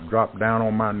world, when I dropped down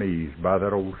on my knees by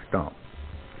that old stump.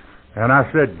 And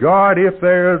I said, "God, if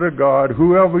there is a God,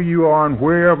 whoever you are and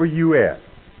wherever you at,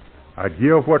 I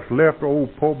give what's left,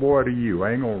 old poor boy, to you.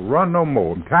 I ain't going to run no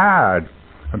more. I'm tired.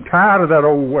 I'm tired of that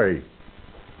old way."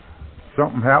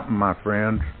 Something happened, my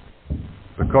friends,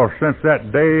 because since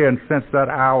that day and since that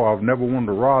hour, I've never wanted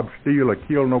to rob, steal, or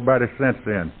kill nobody since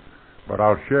then. But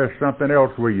I'll share something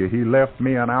else with you. He left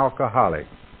me an alcoholic.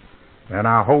 And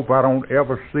I hope I don't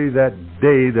ever see that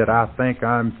day that I think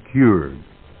I'm cured.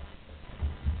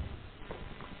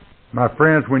 My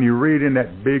friends, when you read in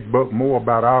that big book more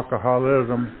about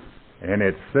alcoholism, and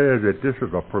it says that this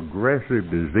is a progressive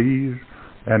disease,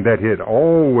 and that it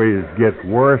always gets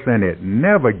worse and it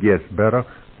never gets better,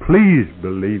 please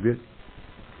believe it.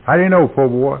 How do you know, poor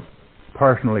boy?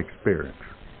 Personal experience.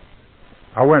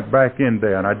 I went back in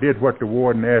there and I did what the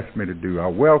warden asked me to do. I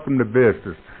welcomed the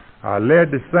visitors. I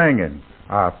led the singing.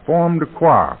 I formed the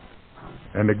choir.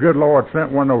 And the good Lord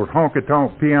sent one of those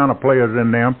honky-tonk piano players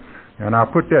in there, and I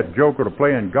put that joker to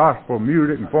playing gospel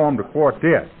music and formed a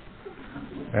quartet.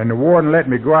 And the warden let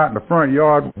me go out in the front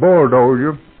yard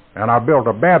bulldozer, and I built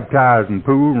a baptizing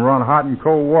pool and run hot and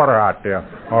cold water out there.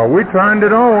 We turned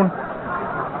it on.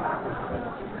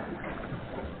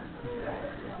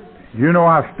 You know,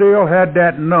 I still had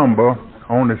that number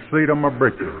on the seat of my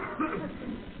britches,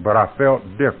 but I felt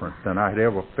different than I'd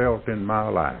ever felt in my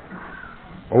life.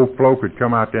 Old folk would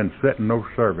come out there and sit in those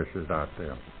services out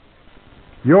there.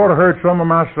 You ought to heard some of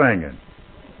my singing.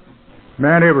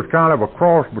 Man, it was kind of a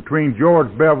cross between George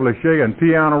Beverly Shea and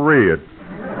Piano Red.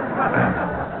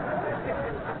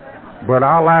 But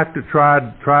I like to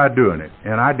try doing it,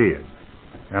 and I did.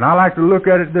 And I like to look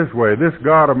at it this way. This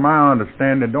God of my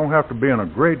understanding don't have to be in a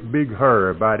great big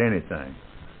hurry about anything.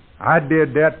 I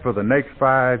did that for the next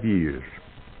 5 years.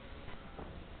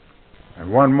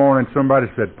 And one morning somebody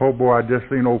said, "Po boy, I just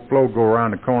seen old Flo go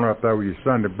around the corner up there with your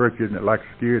Sunday britches, and it like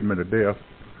scared me to death.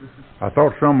 I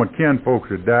thought some of my kin folks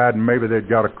had died, and maybe they'd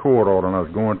got a court order, and I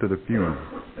was going to the funeral."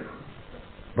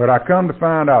 But I come to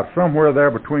find out somewhere there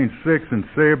between 6 and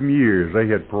 7 years they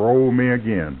had paroled me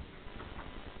again,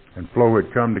 and Flo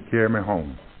had come to carry me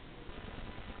home.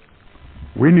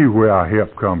 We knew where our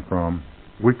help come from.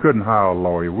 We couldn't hire a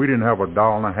lawyer. We didn't have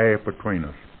 $1.50 between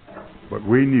us, but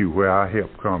we knew where our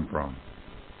help come from.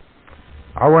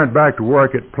 I went back to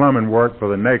work at plumbing work for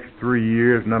the next 3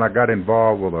 years, and then I got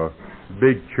involved with a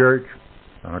big church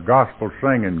and a gospel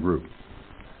singing group.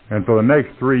 And for the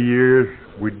next 3 years,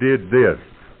 we did this.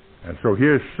 And so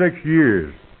here's 6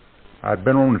 years I'd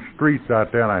been on the streets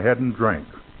out there and I hadn't drank.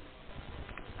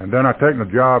 And then I taken a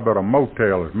job at a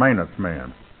motel as maintenance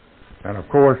man. And of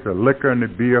course the liquor and the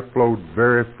beer flowed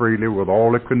very freely with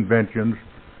all the conventions,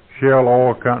 Shell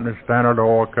Oil Company, Standard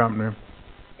Oil Company.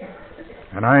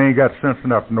 And I ain't got sense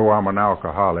enough to know I'm an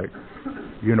alcoholic.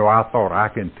 You know, I thought I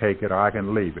can take it or I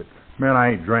can leave it. Man,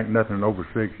 I ain't drank nothing in over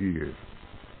 6 years.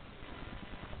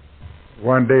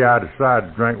 One day I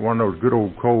decided to drink one of those good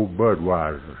old cold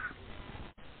Budweisers.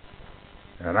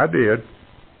 And I did.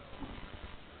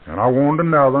 And I wanted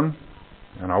another one,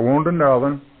 and I wanted another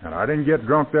one, and I didn't get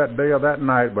drunk that day or that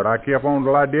night, but I kept on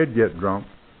till I did get drunk.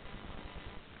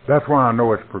 That's why I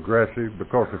know it's progressive,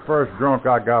 because the first drunk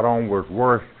I got on was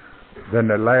worse than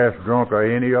the last drunk or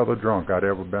any other drunk I'd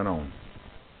ever been on.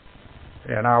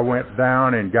 And I went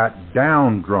down and got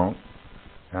down drunk,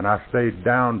 and I stayed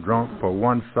down drunk for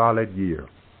 1 solid year.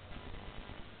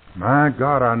 My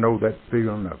God, I know that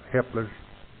feeling of helplessness,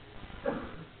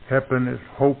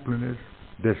 hopelessness,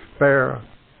 despair,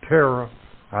 terror.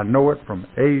 I know it from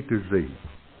A to Z.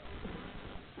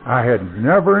 I had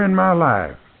never in my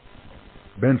life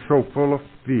been so full of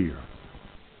fear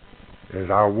as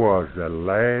I was the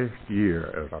last year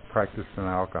as a practicing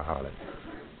alcoholic.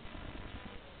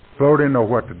 Flo didn't know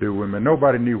what to do with me.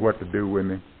 Nobody knew what to do with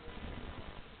me.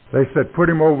 They said, put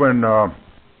him over in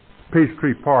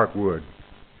Peachtree Parkwood.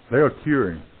 They'll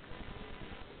cure him.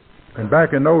 And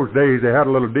back in those days, they had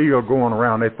a little deal going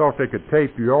around. They thought they could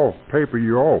taper you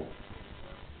off.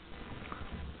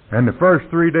 And the first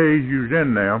 3 days you was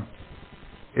in there,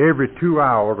 every 2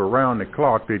 hours around the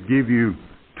clock, they'd give you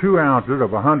 2 ounces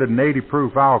of 180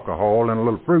 proof alcohol and a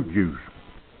little fruit juice.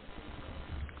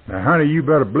 Now, honey, you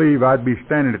better believe I'd be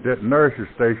standing at that nurse's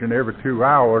station every 2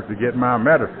 hours to get my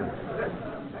medicine.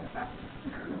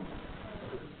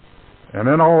 And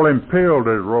then all them pills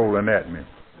is rolling at me.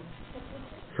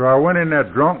 So I went in there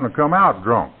drunk and I come out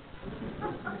drunk.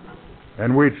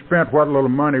 And we'd spent what little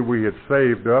money we had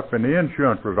saved up, and the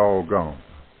insurance was all gone.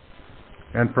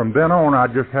 And from then on,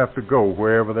 I'd just have to go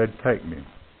wherever they'd take me.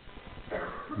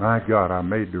 My God, I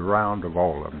made the round of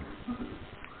all of them.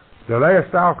 The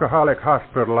last alcoholic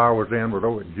hospital I was in was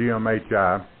over at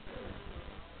GMHI.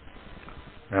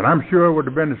 And I'm sure it would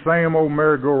have been the same old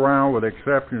merry-go-round with the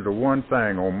exception of one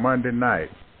thing. On Monday night,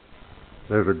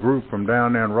 there's a group from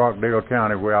down there in Rockdale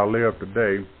County where I live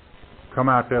today come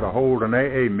out there to hold an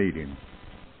AA meeting.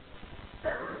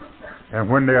 And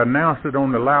when they announced it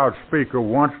on the loudspeaker,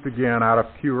 once again, out of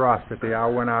curiosity, I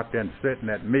went out there and sit in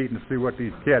that meeting to see what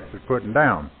these cats were putting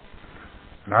down.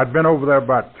 And I'd been over there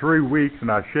about 3 weeks, and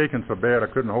I was shaking so bad I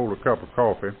couldn't hold a cup of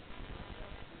coffee.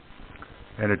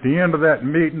 And at the end of that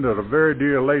meeting, there's a very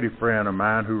dear lady friend of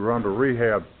mine who runs a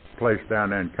rehab place down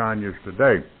there in Conyers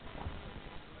today.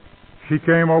 She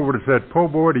came over and said, "Po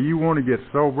boy, do you want to get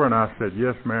sober?" And I said,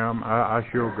 "Yes, ma'am, I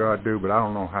sure God do, but I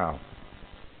don't know how."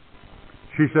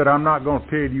 She said, "I'm not going to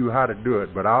tell you how to do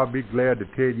it, but I'll be glad to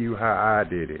tell you how I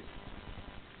did it."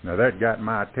 Now that got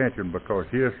my attention, because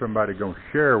here's somebody going to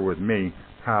share with me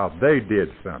how they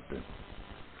did something.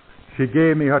 She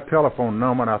gave me her telephone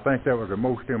number, and I think that was the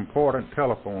most important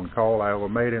telephone call I ever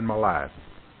made in my life,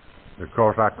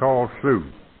 because I called Sue.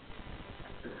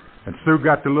 And Sue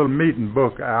got the little meeting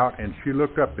book out, and she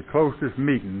looked up the closest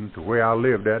meeting to where I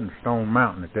lived at in Stone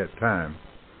Mountain at that time.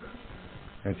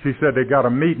 And she said, they got a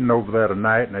meeting over there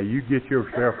tonight. Now you get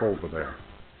yourself over there.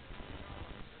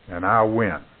 And I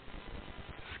went,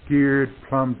 scared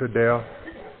plumb to death,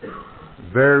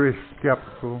 very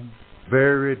skeptical,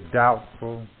 very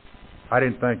doubtful. I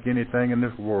didn't think anything in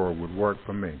this world would work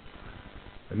for me.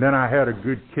 And then I had a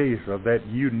good case of that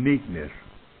uniqueness.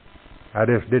 I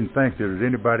just didn't think there was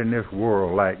anybody in this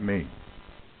world like me.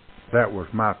 That was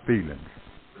my feelings.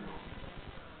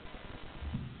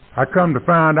 I come to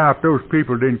find out those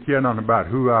people didn't care nothing about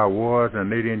who I was,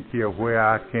 and they didn't care where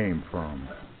I came from.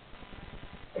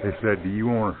 They said, do you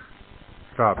want to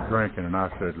stop drinking? And I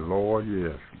said, Lord,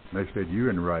 yes. And they said, you're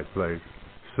in the right place.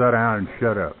 Sit down and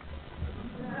shut up.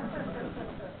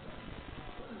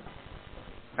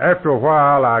 After a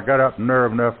while, I got up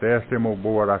nerve enough to ask them old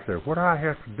boys, I said, what do I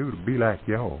have to do to be like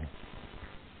y'all?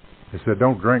 They said,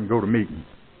 don't drink and go to meetings.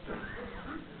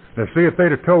 Now, see, if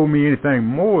they'd have told me anything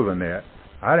more than that,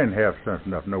 I didn't have sense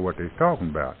enough to know what they was talking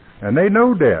about. And they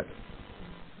know that.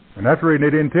 And that's the reason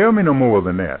they didn't tell me no more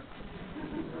than that.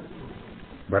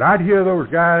 But I'd hear those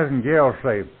guys and gals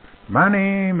say, my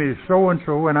name is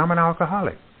so-and-so, and I'm an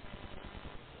alcoholic.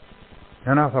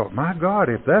 And I thought, my God,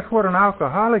 if that's what an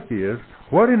alcoholic is,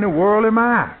 what in the world am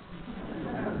I?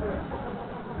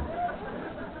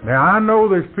 Now, I know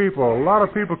there's people, a lot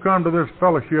of people come to this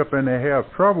fellowship and they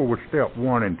have trouble with step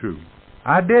 1 and 2.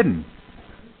 I didn't.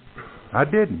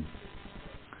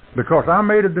 Because I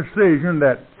made a decision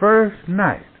that first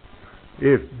night,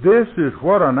 if this is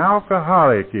what an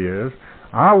alcoholic is,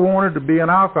 I wanted to be an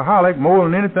alcoholic more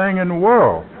than anything in the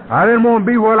world. I didn't want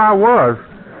to be what I was.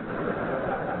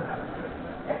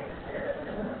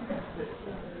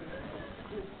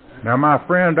 Now, my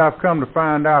friend, I've come to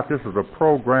find out this is a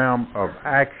program of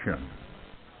action.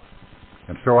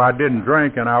 And so I didn't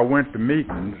drink and I went to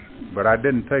meetings, but I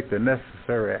didn't take the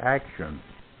necessary action.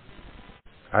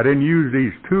 I didn't use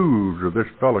these tools of this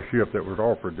fellowship that was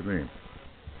offered to me.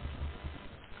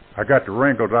 I got the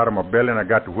wrinkles out of my belly, and I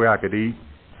got to where I could eat.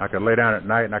 I could lay down at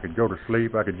night and I could go to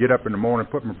sleep. I could get up in the morning,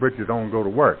 put my breeches on, and go to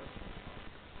work.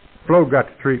 Flo got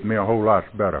to treat me a whole lot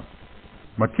better.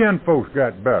 My kin folks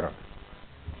got better.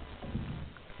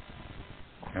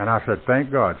 And I said,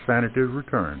 thank God, sanity has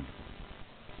returned.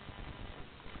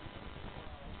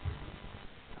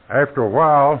 After a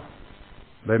while,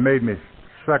 they made me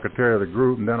secretary of the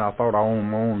group, and then I thought I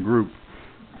owned my own group.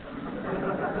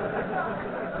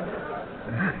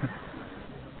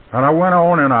 And I went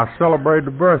on and I celebrated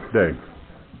the birthday.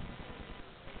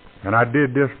 And I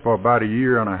did this for about a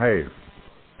year and a half.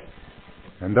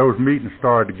 And those meetings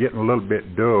started getting a little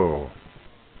bit dull.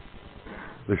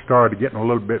 They started getting a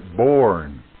little bit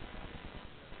boring.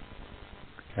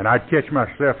 And I'd catch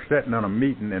myself sitting on a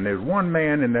meeting, and there's one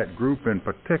man in that group in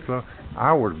particular,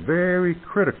 I was very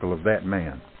critical of that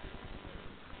man.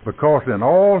 Because in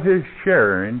all his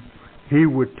sharing, he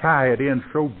would tie it in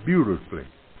so beautifully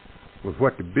with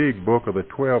what the big book of the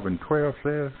 12 and 12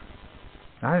 says.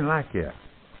 I didn't like that.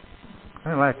 I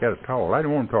didn't like that at all. I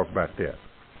didn't want to talk about that.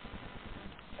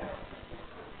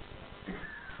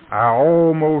 I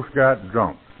almost got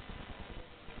drunk.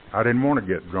 I didn't want to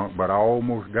get drunk, but I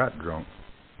almost got drunk.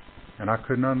 And I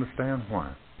couldn't understand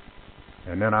why.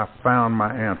 And then I found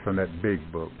my answer in that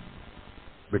big book.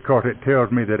 Because it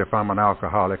tells me that if I'm an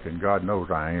alcoholic, and God knows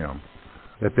I am,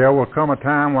 that there will come a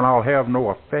time when I'll have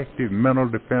no effective mental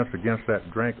defense against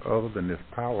that drink other than this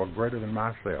power greater than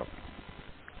myself.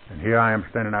 And here I am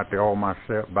standing out there all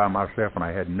by myself, and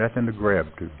I had nothing to grab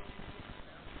to.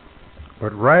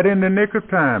 But right in the nick of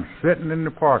time, sitting in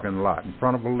the parking lot in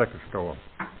front of a liquor store,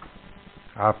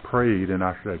 I prayed and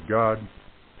I said, God,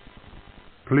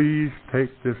 please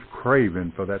take this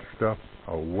craving for that stuff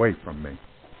away from me.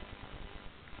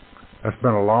 That's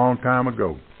been a long time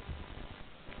ago.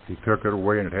 He took it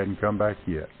away and it hadn't come back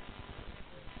yet.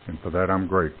 And for that I'm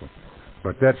grateful.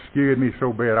 But that scared me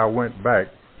so bad I went back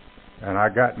and I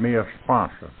got me a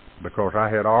sponsor, because I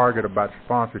had argued about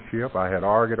sponsorship. I had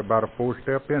argued about a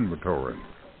 4-step inventory.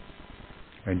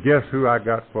 And guess who I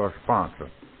got for a sponsor?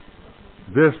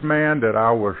 This man that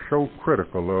I was so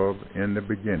critical of in the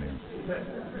beginning.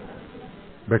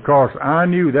 Because I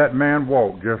knew that man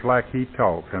walked just like he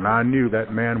talked, and I knew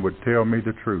that man would tell me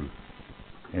the truth.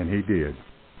 And he did.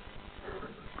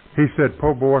 He said,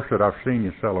 "Po boy," said, "I've seen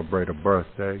you celebrate a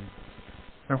birthday.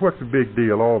 Now what's the big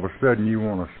deal? All of a sudden you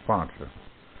want a sponsor."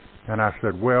 And I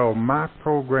said, "Well, my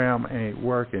program ain't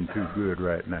working too good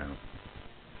right now."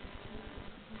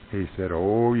 He said,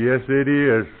 "Oh, yes, it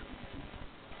is.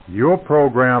 Your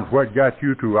program's what got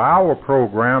you to our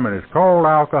program, and it's called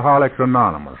Alcoholics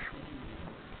Anonymous.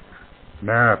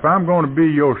 Now, if I'm going to be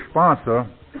your sponsor,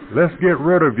 let's get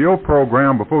rid of your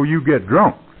program before you get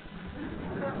drunk."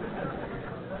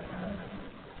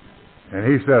 And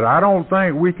he said, "I don't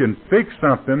think we can fix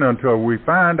something until we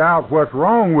find out what's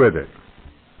wrong with it."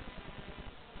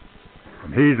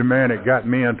 And he's the man that got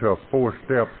me into a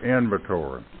 4-step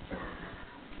inventory.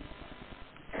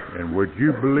 And would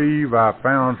you believe I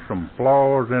found some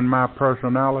flaws in my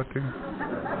personality?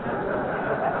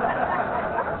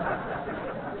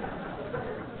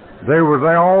 They were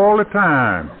there all the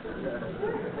time.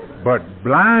 But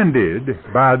blinded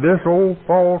by this old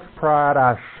false pride,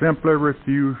 I simply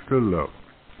refused to look.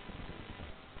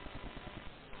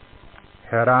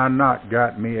 Had I not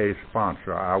got me a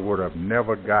sponsor, I would have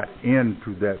never got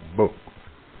into that book.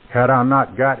 Had I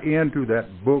not got into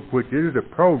that book, which is the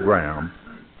program,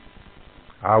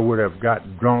 I would have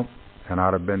got drunk and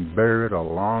I'd have been buried a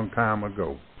long time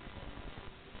ago.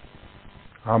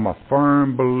 I'm a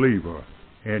firm believer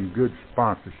in good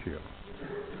sponsorship.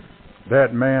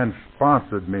 That man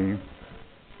sponsored me,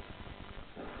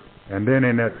 and then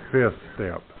in that 5th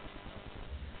step,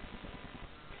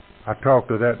 I talked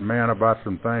to that man about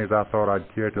some things I thought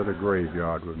I'd carry to the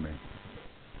graveyard with me.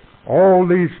 All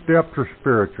these steps are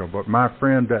spiritual, but my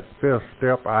friend, that 5th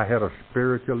step, I had a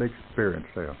spiritual experience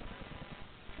there.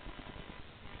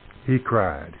 He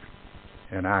cried,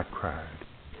 and I cried,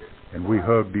 and we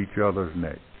hugged each other's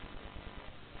neck.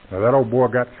 Now, that old boy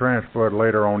got transferred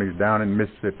later on. He's down in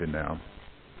Mississippi now.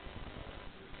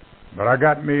 But I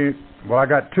got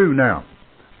 2 now.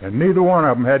 And neither one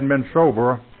of them hadn't been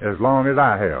sober as long as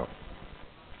I have.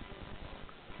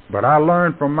 But I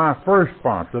learned from my first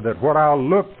sponsor that what I'll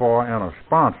look for in a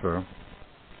sponsor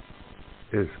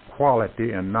is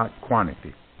quality and not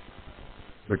quantity.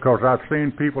 Because I've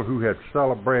seen people who had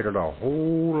celebrated a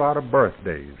whole lot of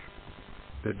birthdays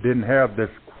that didn't have this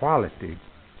quality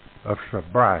of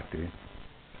sobriety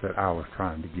that I was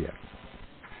trying to get.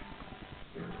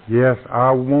 Yes,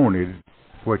 I wanted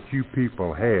what you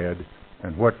people had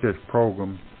and what this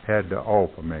program had to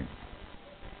offer me.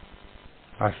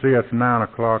 I see it's 9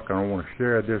 o'clock, and I want to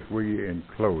share this with you in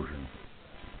closing.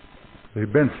 There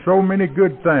have been so many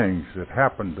good things that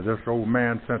happened to this old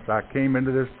man since I came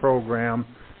into this program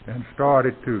and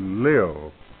started to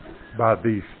live by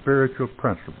these spiritual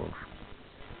principles.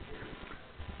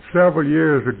 Several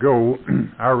years ago,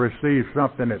 I received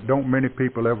something that don't many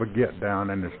people ever get down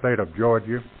in the state of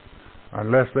Georgia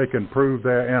unless they can prove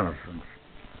their innocence.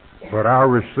 But I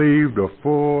received a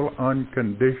full,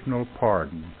 unconditional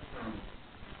pardon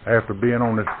after being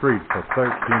on the street for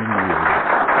 13 years.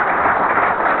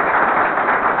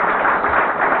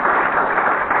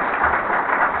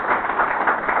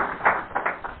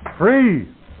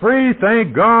 Free,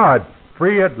 thank God,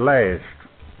 free at last.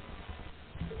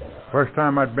 First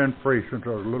time I'd been free since I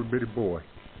was a little bitty boy.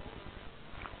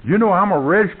 You know, I'm a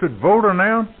registered voter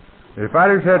now. If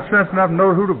I just had sense enough to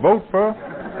know who to vote for.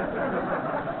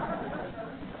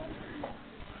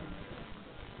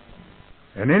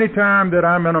 And any time that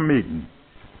I'm in a meeting,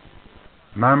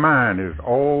 my mind is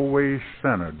always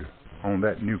centered on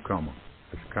that newcomer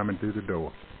that's coming through the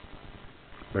door.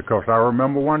 Because I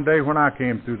remember one day when I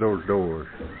came through those doors,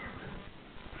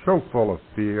 so full of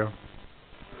fear,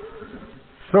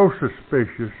 so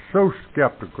suspicious, so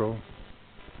skeptical.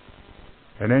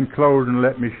 And in closing,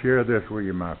 let me share this with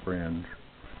you, my friends.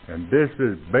 And this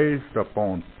is based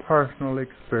upon personal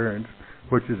experience,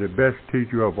 which is the best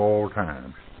teacher of all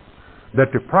times.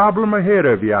 That the problem ahead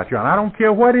of you out there, and I don't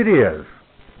care what it is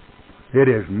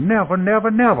never,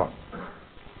 never, never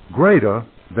greater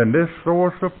than this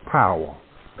source of power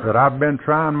that I've been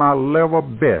trying my level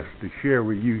best to share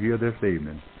with you here this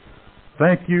evening.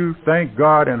 Thank you, thank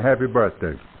God, and happy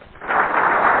birthday.